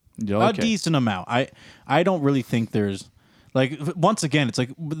 Yeah. Okay. A decent amount. I don't really think there's like, once again, it's like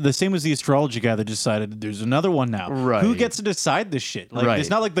the same as the astrology guy that decided there's another one now. Right. Who gets to decide this shit? Like, It's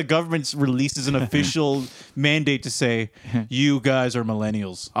not like the government releases an official mandate to say, you guys are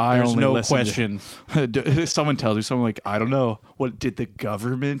millennials. There's no question. Someone tells you something like, I don't know. What did the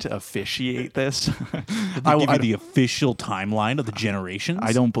government officiate this? Did they give you the official timeline of the generations?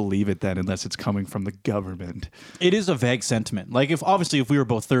 I don't believe it then unless it's coming from the government. It is a vague sentiment. Like, if we were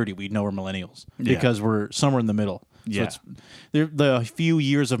both 30, we'd know we're millennials because we're somewhere in the middle. So the few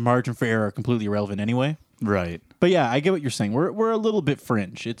years of margin for error are completely irrelevant anyway. Right. But yeah, I get what you're saying. We're a little bit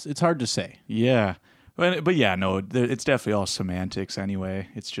fringe. It's hard to say. Yeah. But yeah, no, it's definitely all semantics anyway.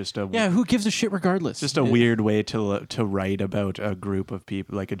 It's just who gives a shit regardless? Just a weird way to write about a group of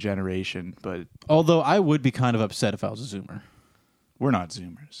people, like a generation. But although I would be kind of upset if I was a Zoomer. We're not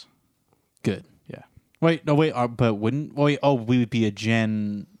Zoomers. Good. Yeah. Wait, but wouldn't? We would be a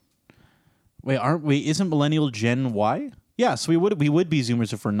Gen. Wait, aren't we? Isn't millennial Gen Y? Yeah, so we would be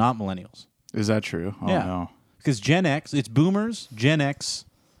Zoomers if we're not millennials. Is that true? Oh, yeah. No. Because Gen X, it's Boomers, Gen X,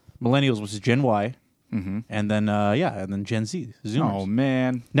 millennials, which is Gen Y, and then Gen Z, Zoomers. Oh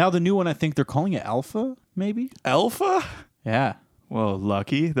man! Now the new one, I think they're calling it Alpha, maybe. Alpha? Yeah. Well,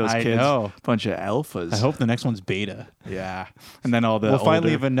 lucky those I kids. know. Bunch of alphas. I hope the next one's Beta. Yeah, and then all the we'll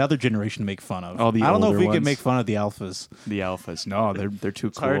finally have another generation to make fun of. All the I don't know if older we ones. can make fun of the alphas. The alphas. No, they're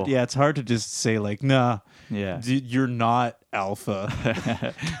too cool. Hard, it's hard to just say like, nah. Yeah. You're not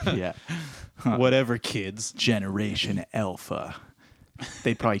alpha. Yeah. Whatever, kids. Generation Alpha.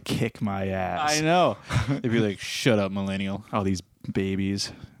 They'd probably kick my ass. I know. They'd be like, "Shut up, millennial." All these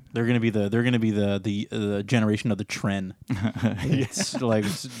babies. They're gonna be the generation of the trend. It's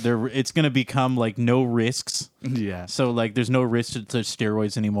gonna become like no risks. Yeah. So like there's no risk to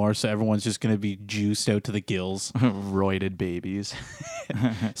steroids anymore. So everyone's just gonna be juiced out to the gills. Roided babies.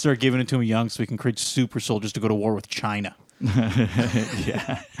 Start giving it to them young so we can create super soldiers to go to war with China.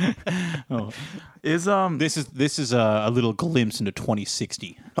 Yeah. Oh. This is a little glimpse into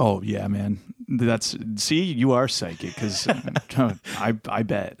 2060. Oh yeah, man. You are psychic because I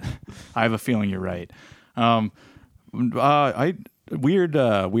bet. I have a feeling you're right. Weird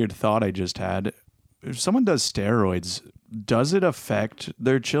thought I just had. If someone does steroids, does it affect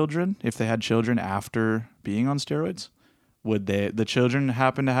their children if they had children after being on steroids? Would the children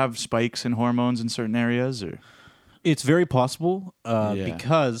happen to have spikes in hormones in certain areas, or? It's very possible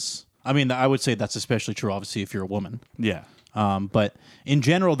because, I mean, I would say that's especially true, obviously, if you're a woman. Yeah. But in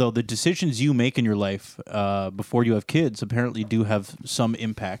general, though, the decisions you make in your life before you have kids apparently do have some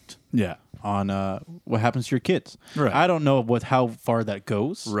impact on what happens to your kids. Right. I don't know how far that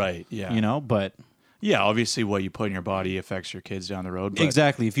goes. Right, yeah. But... Yeah, obviously what you put in your body affects your kids down the road. But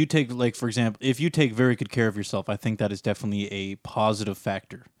exactly. If you take, like, for example, if you take very good care of yourself, I think that is definitely a positive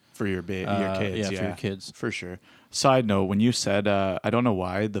factor. For your kids, for your kids. For sure. Side note, when you said, I don't know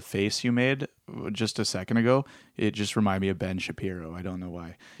why, the face you made just a second ago, it just reminded me of Ben Shapiro. I don't know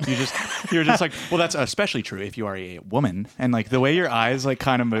why. You're just like, well, that's especially true if you are a woman. And like the way your eyes like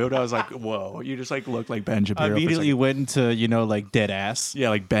kind of moved, I was like, whoa, you just like look like Ben Shapiro. I immediately went into, like dead ass. Yeah,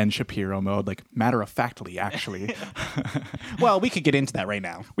 like Ben Shapiro mode, like matter of factly, actually. Well, we could get into that right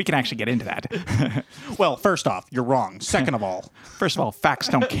now. We can actually get into that. Well, first off, you're wrong. Second of all, facts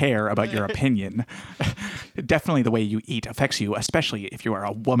don't care about your opinion. Definitely the way you eat affects you, especially if you are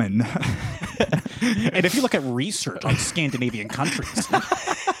a woman. And if you look at research on Scandinavian countries.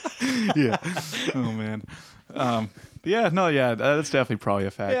 Yeah. Oh, man. That's definitely probably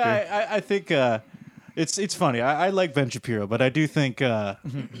a factor. Yeah, I think it's funny. I like Ben Shapiro, but I do think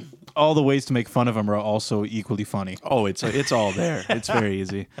all the ways to make fun of him are also equally funny. Oh, it's all there. It's very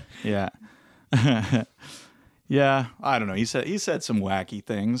easy. Yeah. Yeah, I don't know. He said some wacky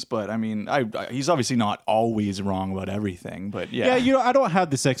things, but I mean, he's obviously not always wrong about everything. But yeah, Yeah, I don't have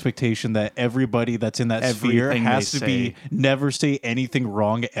this expectation that everybody that's in that sphere Everything has they to be never say anything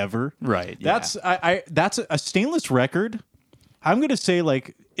wrong ever. Right, yeah. That's a stainless record. I'm gonna say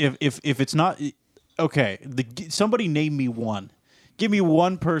like if it's not okay, somebody name me one. Give me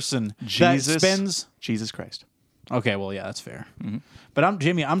one person that spends. Jesus Christ. Okay, well, yeah, that's fair. But I'm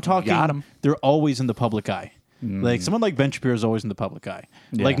talking. Got 'em. They're always in the public eye. Like someone like Ben Shapiro is always in the public eye.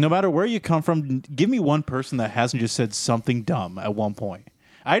 Yeah. Like no matter where you come from, give me one person that hasn't just said something dumb at one point.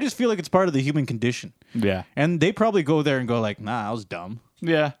 I just feel like it's part of the human condition. Yeah. And they probably go there and go like, "Nah, I was dumb.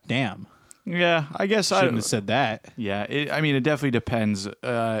 Yeah. Damn, Yeah. I guess I shouldn't have said that." Yeah, it definitely depends.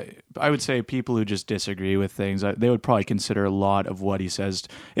 I would say people who just disagree with things, they would probably consider a lot of what he says.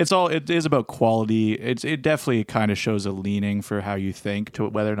 It is about quality. It definitely kind of shows a leaning for how you think to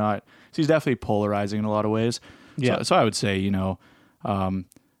whether or not. So he's definitely polarizing in a lot of ways. Yeah. So I would say, a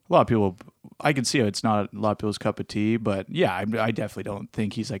lot of people. I can see how it's not a lot of people's cup of tea, but yeah, I definitely don't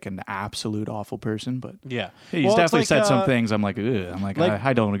think he's like an absolute awful person. But Yeah, he's Well, it's definitely like, said some things. I'm like, ugh.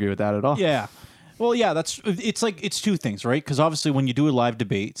 I don't agree with that at all. Yeah. Well, yeah, it's two things, right? Because obviously when you do a live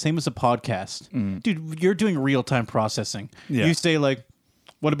debate, same as a podcast, dude, you're doing real time processing. Yeah. You say like,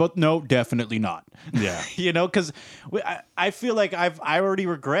 what about, no, definitely not. Yeah. Because I feel like I already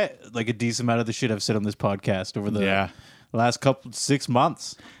regret like a decent amount of the shit I've said on this podcast over the last 6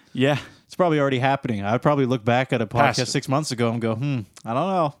 months. Yeah. It's probably already happening. I'd probably look back at a podcast Past- 6 months ago and go, I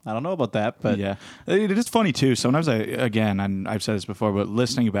don't know about that, but Yeah, it is funny too. Sometimes and I've said this before, but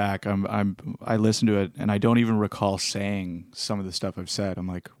listening back, I listen to it and I don't even recall saying some of the stuff I've said. I'm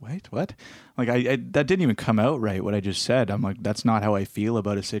like, wait, what? Like I that didn't even come out right. What I just said. I'm like, that's not how I feel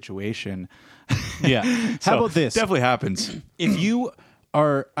about a situation. yeah. How about this? Definitely happens. If you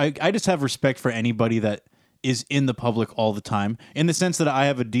are, I just have respect for anybody that is in the public all the time, in the sense that I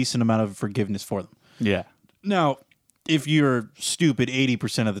have a decent amount of forgiveness for them. Yeah. Now, if you're stupid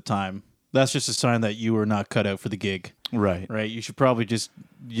 80% of the time, that's just a sign that you are not cut out for the gig. Right. Right? You should probably just,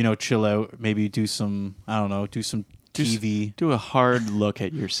 chill out, maybe do some, do some TV. Do a hard look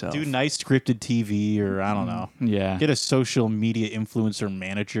at yourself. Do nice scripted TV, or I don't know. Yeah. Get a social media influencer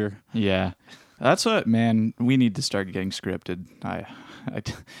manager. Yeah. That's what, man, we need to start getting scripted.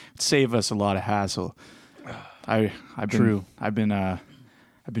 I'd save us a lot of hassle. I've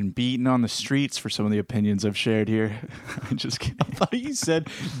been beaten on the streets for some of the opinions I've shared here. I just kidding. I thought you said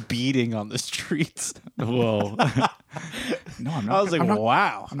beating on the streets. Whoa. No, I'm not. I was like,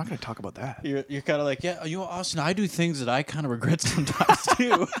 wow. I'm not going to talk about that. You're kind of like, yeah, Austin, I do things that I kind of regret sometimes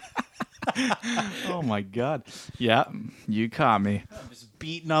too. Oh my God. Yeah, you caught me. I'm just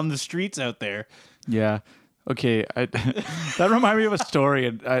beating on the streets out there. Yeah. Okay, that reminded me of a story,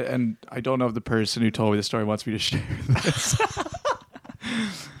 and I don't know if the person who told me the story wants me to share this.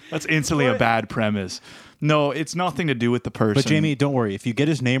 That's instantly a bad premise. No, it's nothing to do with the person. But Jamie, don't worry. If you get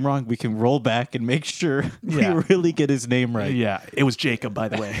his name wrong, we can roll back and make sure we really get his name right. Yeah, it was Jacob, by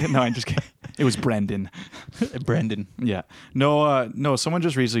the way. No, I'm just kidding. It was Brendan. Brendan. Yeah. No, someone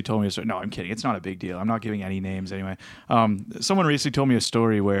just recently told me a story. No, I'm kidding. It's not a big deal. I'm not giving any names anyway. Someone recently told me a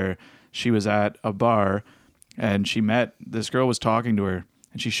story where she was at a bar and this girl was talking to her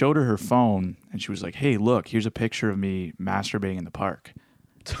and she showed her phone and she was like, "Hey, look, here's a picture of me masturbating in the park."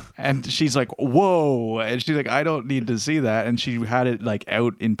 And she's like, "Whoa." And she's like, "I don't need to see that." And she had it like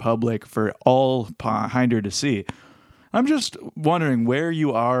out in public for all behind her to see. I'm just wondering where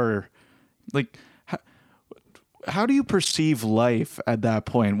you are. Like, how do you perceive life at that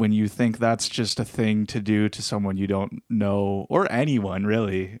point when you think that's just a thing to do to someone you don't know, or anyone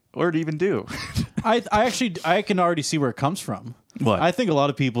really, or even do? I can already see where it comes from. What? I think a lot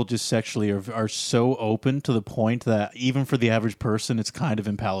of people just sexually are so open to the point that even for the average person, it's kind of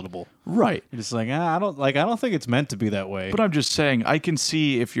impalatable. Right. You're just like, I don't think it's meant to be that way. But I'm just saying, I can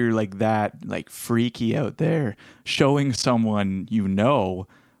see if you're like that, like freaky out there, showing someone you know.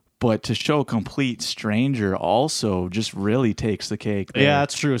 But to show a complete stranger also just really takes the cake there. Yeah,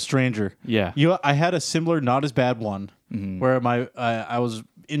 that's true. A stranger. Yeah. I had a similar, not as bad one, where I was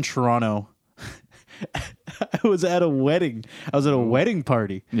in Toronto. I was at a wedding. I was at a wedding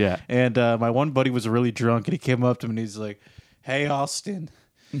party. Yeah. And my one buddy was really drunk, and he came up to me and he's like, "Hey, Austin."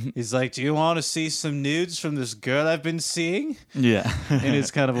 He's like, "Do you want to see some nudes from this girl I've been seeing?" Yeah. And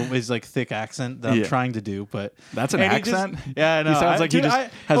it's kind of his like thick accent that I'm trying to do, but that's an accent. Yeah, I know. He sounds like he just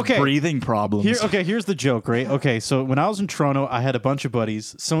has breathing problems. Here's the joke, right? Okay, so when I was in Toronto, I had a bunch of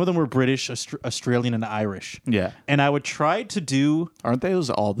buddies. Some of them were British, Australian, and Irish. Yeah. And I would try to do. Aren't those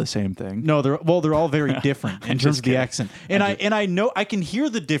all the same thing? No, they're all very different in terms of the accent. And I know I can hear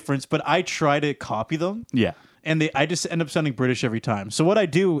the difference, but I try to copy them. Yeah. and I just end up sounding British every time. So what I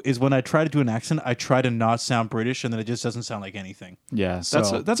do is when I try to do an accent, I try to not sound British, and then it just doesn't sound like anything. Yeah,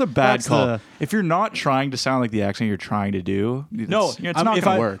 So that's a bad that's call. the- If you're not trying to sound like the accent you're trying to do, No, it's not going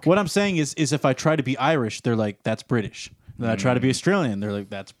to work. What I'm saying is if I try to be Irish, they're like, that's British. Then I try to be Australian, they're like,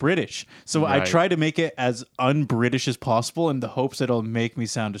 that's British. So I Right. try to make it as un-British as possible in the hopes that it'll make me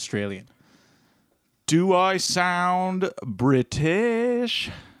sound Australian. Do I sound British?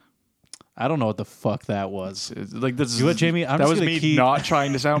 I don't know what the fuck that was. Like this You know what, Jamie? I'm that just was gonna me keep- not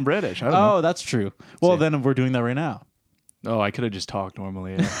trying to sound British. I don't know. Oh, that's true. Well, See. then we're doing that right now. Oh, I could have just talked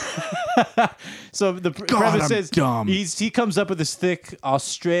normally. Yeah. So the God, premise I'm is dumb. he comes up with this thick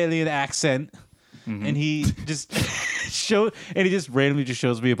Australian accent, Mm-hmm. and he just he just randomly just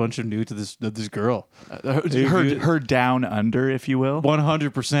shows me a bunch of nudes of this girl. her down under, if you will.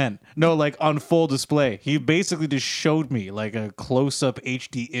 100%. No, like on full display. He basically just showed me like a close up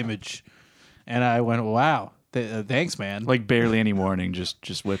HD image, and I went, "Wow, thanks, man." Like barely any warning,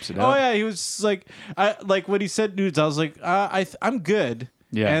 just whips it Oh out. yeah, he was just like, when he said nudes, I was like, I'm good.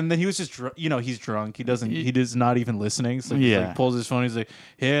 Yeah. And then he was just, he's drunk. He does not even listening. So he Yeah. like pulls his phone. He's like,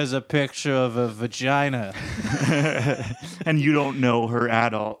 here's a picture of a vagina. And you don't know her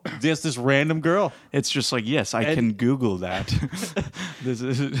at all. Just this random girl. It's just like, yes, I can Google that. This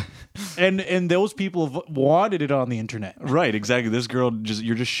is And those people have wanted it on the internet. right, exactly. This girl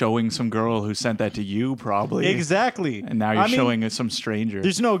you're just showing some girl who sent that to you, probably. Exactly. And now you're showing some stranger.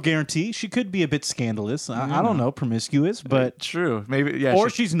 There's no guarantee. She could be a bit scandalous. I don't know, promiscuous, but True. Maybe yeah. or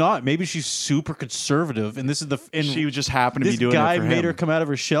she's not. Maybe she's super conservative, and this is she just happened to this be doing guy it for made him. her come out of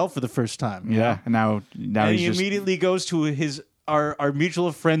her shell for the first time. Yeah, and now And he's he just immediately goes to our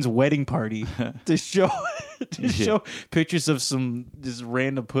mutual friend's wedding party to show show pictures of this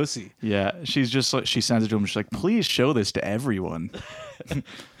random pussy. yeah. She's just like she sends it to him. She's like, please show this to everyone.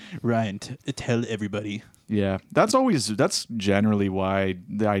 Ryan, tell everybody. Yeah, that's generally why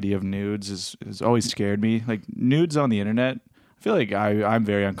the idea of nudes has always scared me. Like nudes on the internet, I feel like I'm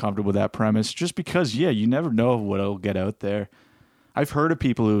very uncomfortable with that premise, just because you never know what'll get out there. I've heard of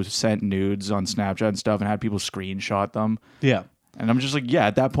people who sent nudes on Snapchat and stuff and had people screenshot them. Yeah. And I'm just like, yeah,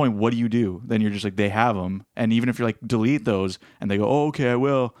 at that point, what do you do? Then you're just like, they have them. And even if you're like, delete those, and they go, oh, okay, I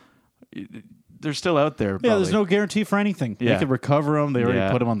will. They're still out there. Yeah, there's probably. no guarantee for anything. Yeah. They can recover them. They already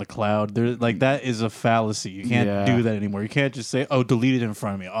Yeah. put them on the cloud. They're like, that is a fallacy. You can't Yeah. do that anymore. You can't just say, oh, delete it in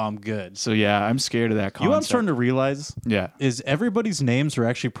front of me. Oh, I'm good. So yeah, I'm scared of that concept. You know what I'm starting to realize? Yeah. Is everybody's names are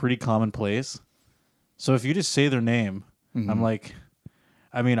actually pretty commonplace. So if you just say their name, Mm-hmm. I'm like,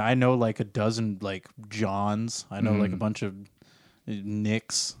 I mean, I know like a dozen like Johns. I know like a bunch of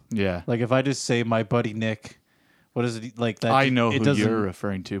Nicks. Yeah. Like if I just say my buddy Nick, what is it like that? I know it who doesn't- you're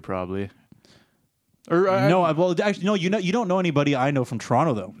referring to, probably. Or No, well, actually, no. You don't know anybody I know from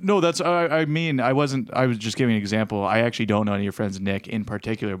Toronto though. no. That's I mean, I was just giving an example. I actually don't know any of your friends, Nick, in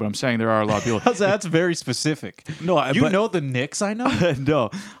particular, but I'm saying there are a lot of people. That's very specific. No, You but- know the Nicks I know.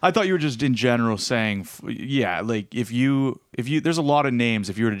 No, I thought you were just in general saying, yeah, like if you, there's a lot of names.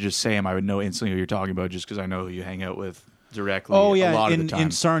 If you were to just say them, I would know instantly who you're talking about, just because I know who you hang out with directly. Oh a yeah, lot of in the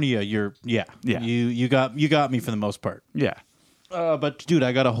time. Sarnia, Yeah. You got me for the most part. Yeah, But dude,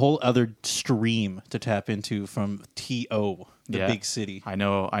 I got a whole other stream to tap into from TO, the Yeah. big city. I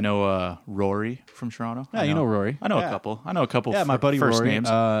know. Rory from Toronto. Yeah, I you know Rory. I know Yeah. a couple. I know a couple. Yeah, my buddy first Rory. names.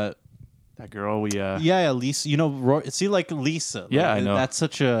 That girl. Yeah, Lisa. You know, Rory. See, like Lisa. Yeah, Like, I know. That's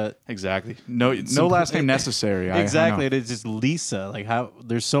such a Exactly. No last name necessary. exactly. I know. It is just Lisa. Like how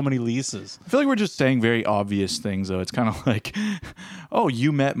there's so many Lisas. I feel like we're just saying very obvious things, though. It's kind of like, oh,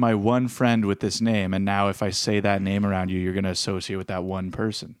 you met my one friend with this name, and now if I say that name around you, you're going to associate with that one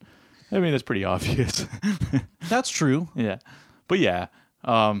person. I mean, that's pretty obvious. That's true. Yeah. But yeah.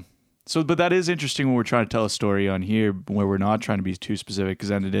 But that is interesting when we're trying to tell a story on here where we're not trying to be too specific, because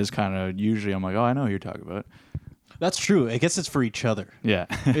then it is kind of usually I'm like, oh, I know who you're talking about. That's true. I guess it's for each other. Yeah.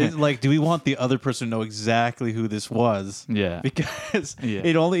 It's like, do we want the other person to know exactly who this was? Yeah. Because Yeah.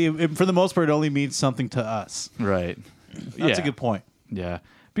 for the most part, it only means something to us. Right. That's a good point. Yeah.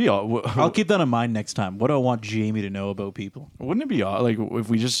 But yeah, I'll keep that in mind next time. What do I want Jamie to know about people? wouldn't it be odd, like if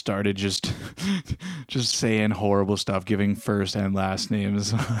we just started just saying horrible stuff, giving first and last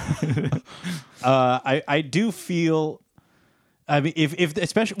names? I do feel. I mean, if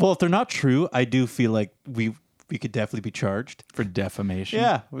especially if they're not true, I do feel like we could definitely be charged. For defamation.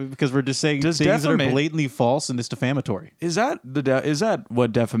 Yeah, because we're just saying Does things that are defama- blatantly false and it's defamatory. Is that is that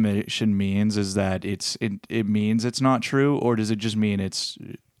what defamation means? Is that it means it's not true, or does it just mean it's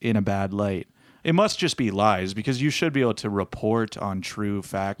in a bad light? It must just be lies, because you should be able to report on true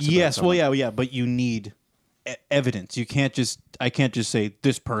facts. about Yes, well, someone. yeah, but you need evidence. I can't just say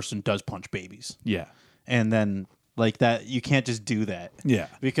this person does punch babies. Yeah. and then like that you can't just do that. Yeah.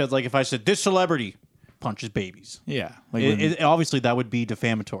 Because like if I said this celebrity punches babies, Yeah. Like obviously that would be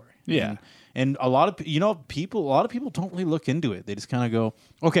defamatory. Yeah. And a lot of people don't really look into it. They just kind of go,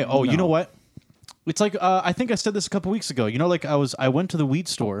 okay, oh, you know what? It's like I think I said this a couple weeks ago. You know, like I went to the weed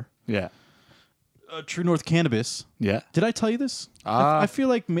store, yeah. True North Cannabis. Yeah. Did I tell you this? I feel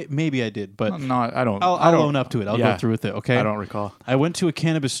like maybe I did, but No, I don't. I'll own up to it. I'll yeah. go through with it. Okay. I don't recall. I went to a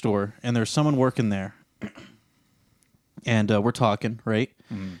cannabis store and there's someone working there, and we're talking, right?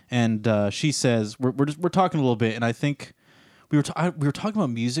 And she says we're talking a little bit, and I think we were talking about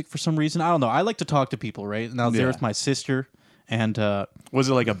music for some reason. I don't know. I like to talk to people, right? And I was there with my sister, and was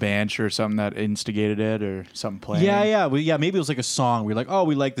it like a band or something that instigated it, or something playing? yeah. Maybe it was like a song. We were like, oh,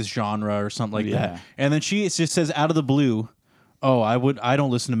 we like this genre or something like that. And then she just says out of the blue, oh, I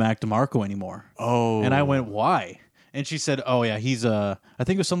don't listen to Mac DeMarco anymore. Oh, and I went, why? And she said, oh yeah, he's I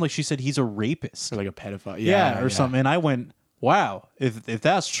think it was something like she said he's a rapist, or like a pedophile. or something. And I went, wow, if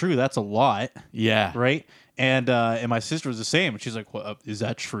that's true, that's a lot. Yeah. Right. And my sister was the same. And she's like, well, is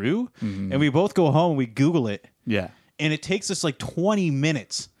that true? And we both go home and we Google it. Yeah. And it takes us like 20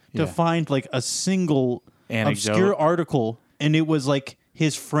 minutes to Yeah. find like a single Anecdote. obscure article. And it was like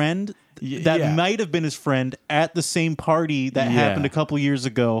his friend that might have been his friend at the same party that happened a couple years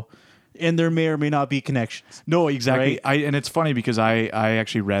ago. And there may or may not be connections. No, exactly. Right? And it's funny because I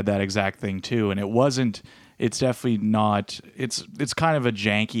actually read that exact thing too, and it's definitely not. It's kind of a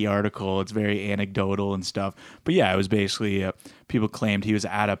janky article. It's very anecdotal and stuff. But yeah, it was basically people claimed he was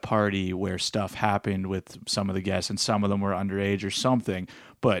at a party where stuff happened with some of the guests, and some of them were underage or something.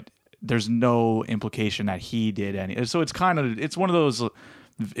 But there's no implication that he did any. So it's one of those.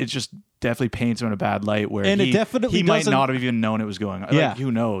 It just definitely paints him in a bad light where And it definitely he might doesn't- not have even known it was going on. Yeah. Like,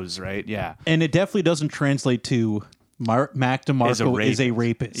 who knows, right? Yeah. And it definitely doesn't translate to Mac DeMarco is a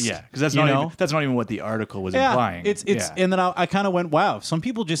rapist. Yeah, because that's not even what the article was implying. And then I kind of went, wow, some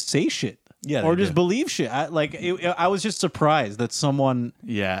people just say shit. Yeah, or they just do. believe shit. I was just surprised that someone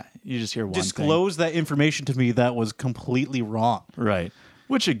Yeah, you just hear one disclosed that information to me that was completely wrong. thing. Right.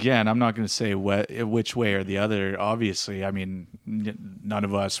 Which, again, I'm not going to say which way or the other. Obviously, I mean, none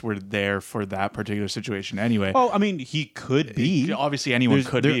of us were there for that particular situation anyway. Oh, I mean, he could be. Obviously, anyone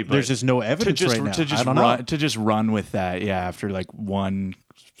could be. But There's just no evidence right now. I don't know. To just run with that, after like one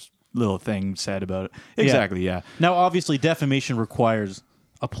little thing said about it. Exactly, yeah. Now, obviously, defamation requires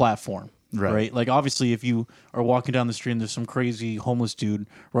a platform. Right. Like, obviously, if you are walking down the street and there's some crazy homeless dude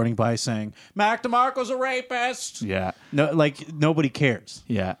running by saying, Mac DeMarco's a rapist. Yeah. No, like, nobody cares.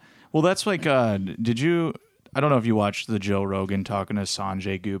 Yeah. Well, that's like, I don't know if you watched the Joe Rogan talking to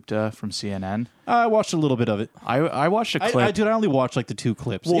Sanjay Gupta from CNN. I watched a little bit of it. I watched a clip. I only watched like the 2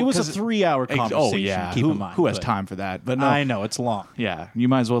 clips. Well, it was a 'cause- 3-hour conversation. Oh, yeah. Keep in mind. Who has but time for that? But no. I know, it's long. Yeah. You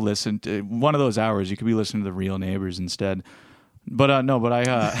might as well listen to one of those hours. You could be listening to The Real Neighbors instead. But I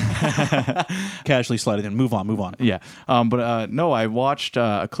Casually slide it in. Move on. yeah. No, I watched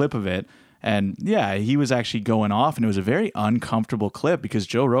a clip of it, and yeah, he was actually going off, and it was a very uncomfortable clip because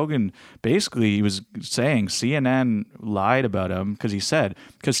Joe Rogan basically he was saying CNN lied about him because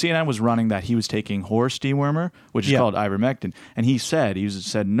CNN was running that he was taking horse dewormer, which is called ivermectin, and he said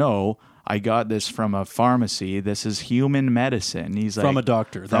no. I got this from a pharmacy. This is human medicine. He's like From a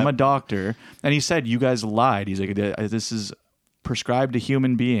doctor. a doctor, and he said you guys lied. He's like this is prescribed to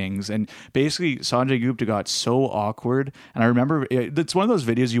human beings, and basically Sanjay Gupta got so awkward. And I remember it's one of those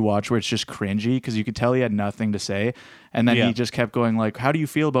videos you watch where it's just cringy because you could tell he had nothing to say, and then he just kept going like, "How do you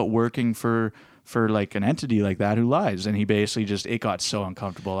feel about working for like an entity like that who lies?" And he basically it got so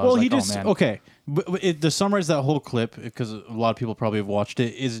uncomfortable. I was like, oh, man. Okay. To summarize that whole clip, because a lot of people probably have watched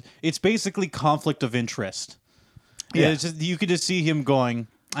it, it's basically conflict of interest. Yeah. It's just, you could just see him going,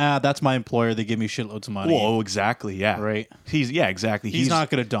 that's my employer. They give me shitloads of money. Whoa, exactly. Yeah. Right. Exactly. He's not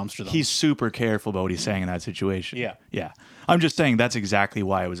going to dumpster them. He's super careful about what he's saying in that situation. Yeah. Yeah. I'm just saying that's exactly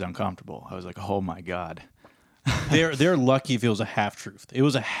why it was uncomfortable. I was like, oh my God. They're lucky if it was a half truth. It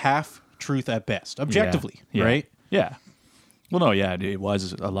was a half truth at best, objectively, Yeah. right? Yeah. Well, no, yeah, it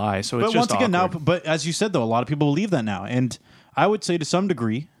was a lie. So it's But just once again, awkward. but as you said, though, a lot of people believe that now, and I would say to some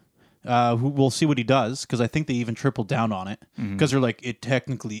degree, we'll see what he does, because I think they even tripled down on it, because they're like, it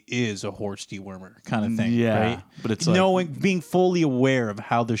technically is a horse dewormer kind of thing, Yeah, right? but it's being fully aware of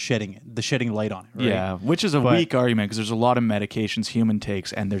how they're shedding light on it, right? Yeah, which is a weak argument because there's a lot of medications human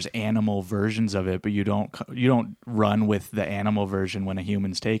takes and there's animal versions of it, but you don't run with the animal version when a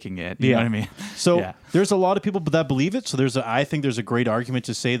human's taking it. You know what I mean? So there's a lot of people that believe it. So I think there's a great argument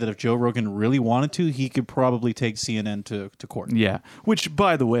to say that if Joe Rogan really wanted to, he could probably take CNN to court. Yeah, which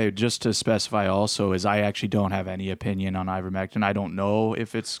by the way, just just to specify also is I actually don't have any opinion on ivermectin. I don't know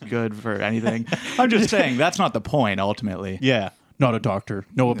if it's good for anything. I'm just saying that's not the point ultimately. Yeah. Not a doctor.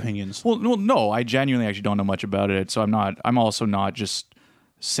 No opinions. Well, no, I genuinely actually don't know much about it. So I'm also not just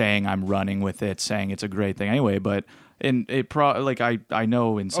saying I'm running with it, saying it's a great thing anyway, but I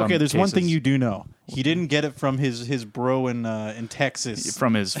know in some Okay, there's one thing cases- you do know. He didn't get it from his bro in Texas.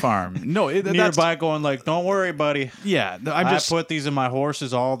 from his farm. No, that's Nearby going like, don't worry, buddy. yeah. I put these in my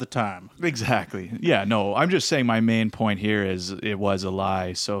horses all the time. Exactly. Yeah, no, I'm just saying my main point here is it was a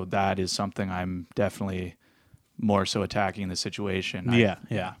lie. So that is something I'm definitely more so attacking the situation.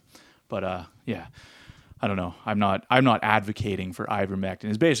 Yeah. But yeah. I don't know. I'm not advocating for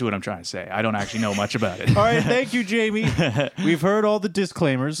ivermectin. Is basically what I'm trying to say. I don't actually know much about it. All right, thank you, Jamie. We've heard all the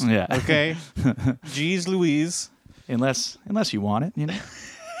disclaimers. Yeah. Okay. Jeez Louise. unless you want it, you know.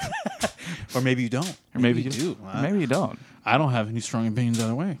 Or maybe you don't. Or maybe you do. Maybe you don't. I don't have any strong opinions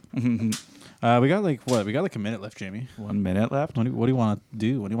either way. We got like what? We got like a minute left, Jamie. 1 minute left. What do you want to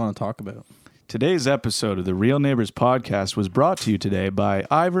do? What do you want to talk about? Today's episode of the Real Neighbors podcast was brought to you today by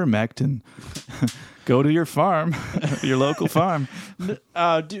ivermectin. Go to your farm, your local farm.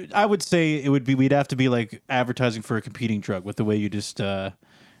 Dude, I would say we'd have to be like advertising for a competing drug with the way you just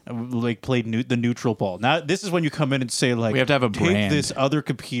like played the neutral ball. Now this is when you come in and say like We have to have a take brand. this other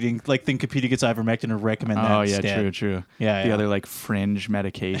competing competing against ivermectin and recommend that. Oh yeah, instead. true. Yeah, the yeah. other like fringe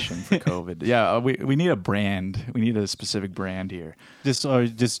medication for COVID. Yeah, we need a brand. We need a specific brand here. Just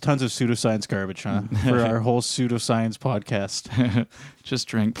tons of pseudoscience garbage, huh? For our whole pseudoscience podcast. Just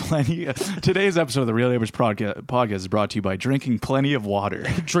drink plenty. Today's episode of the Real Neighbors podcast is brought to you by drinking plenty of water.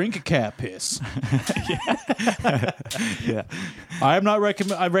 Drink a cat piss. Yeah. I'm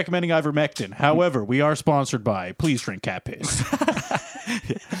recommending ivermectin. However, we are sponsored by Please Drink Cat Piss.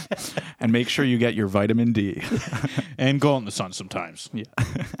 And make sure you get your vitamin D. And go in the sun sometimes. Yeah.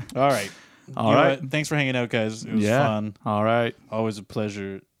 All right. All You know right. what? Thanks for hanging out, guys. It was Yeah. fun. All right. Always a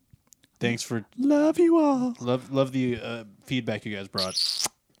pleasure. Thanks for Love you all. love the feedback you guys brought.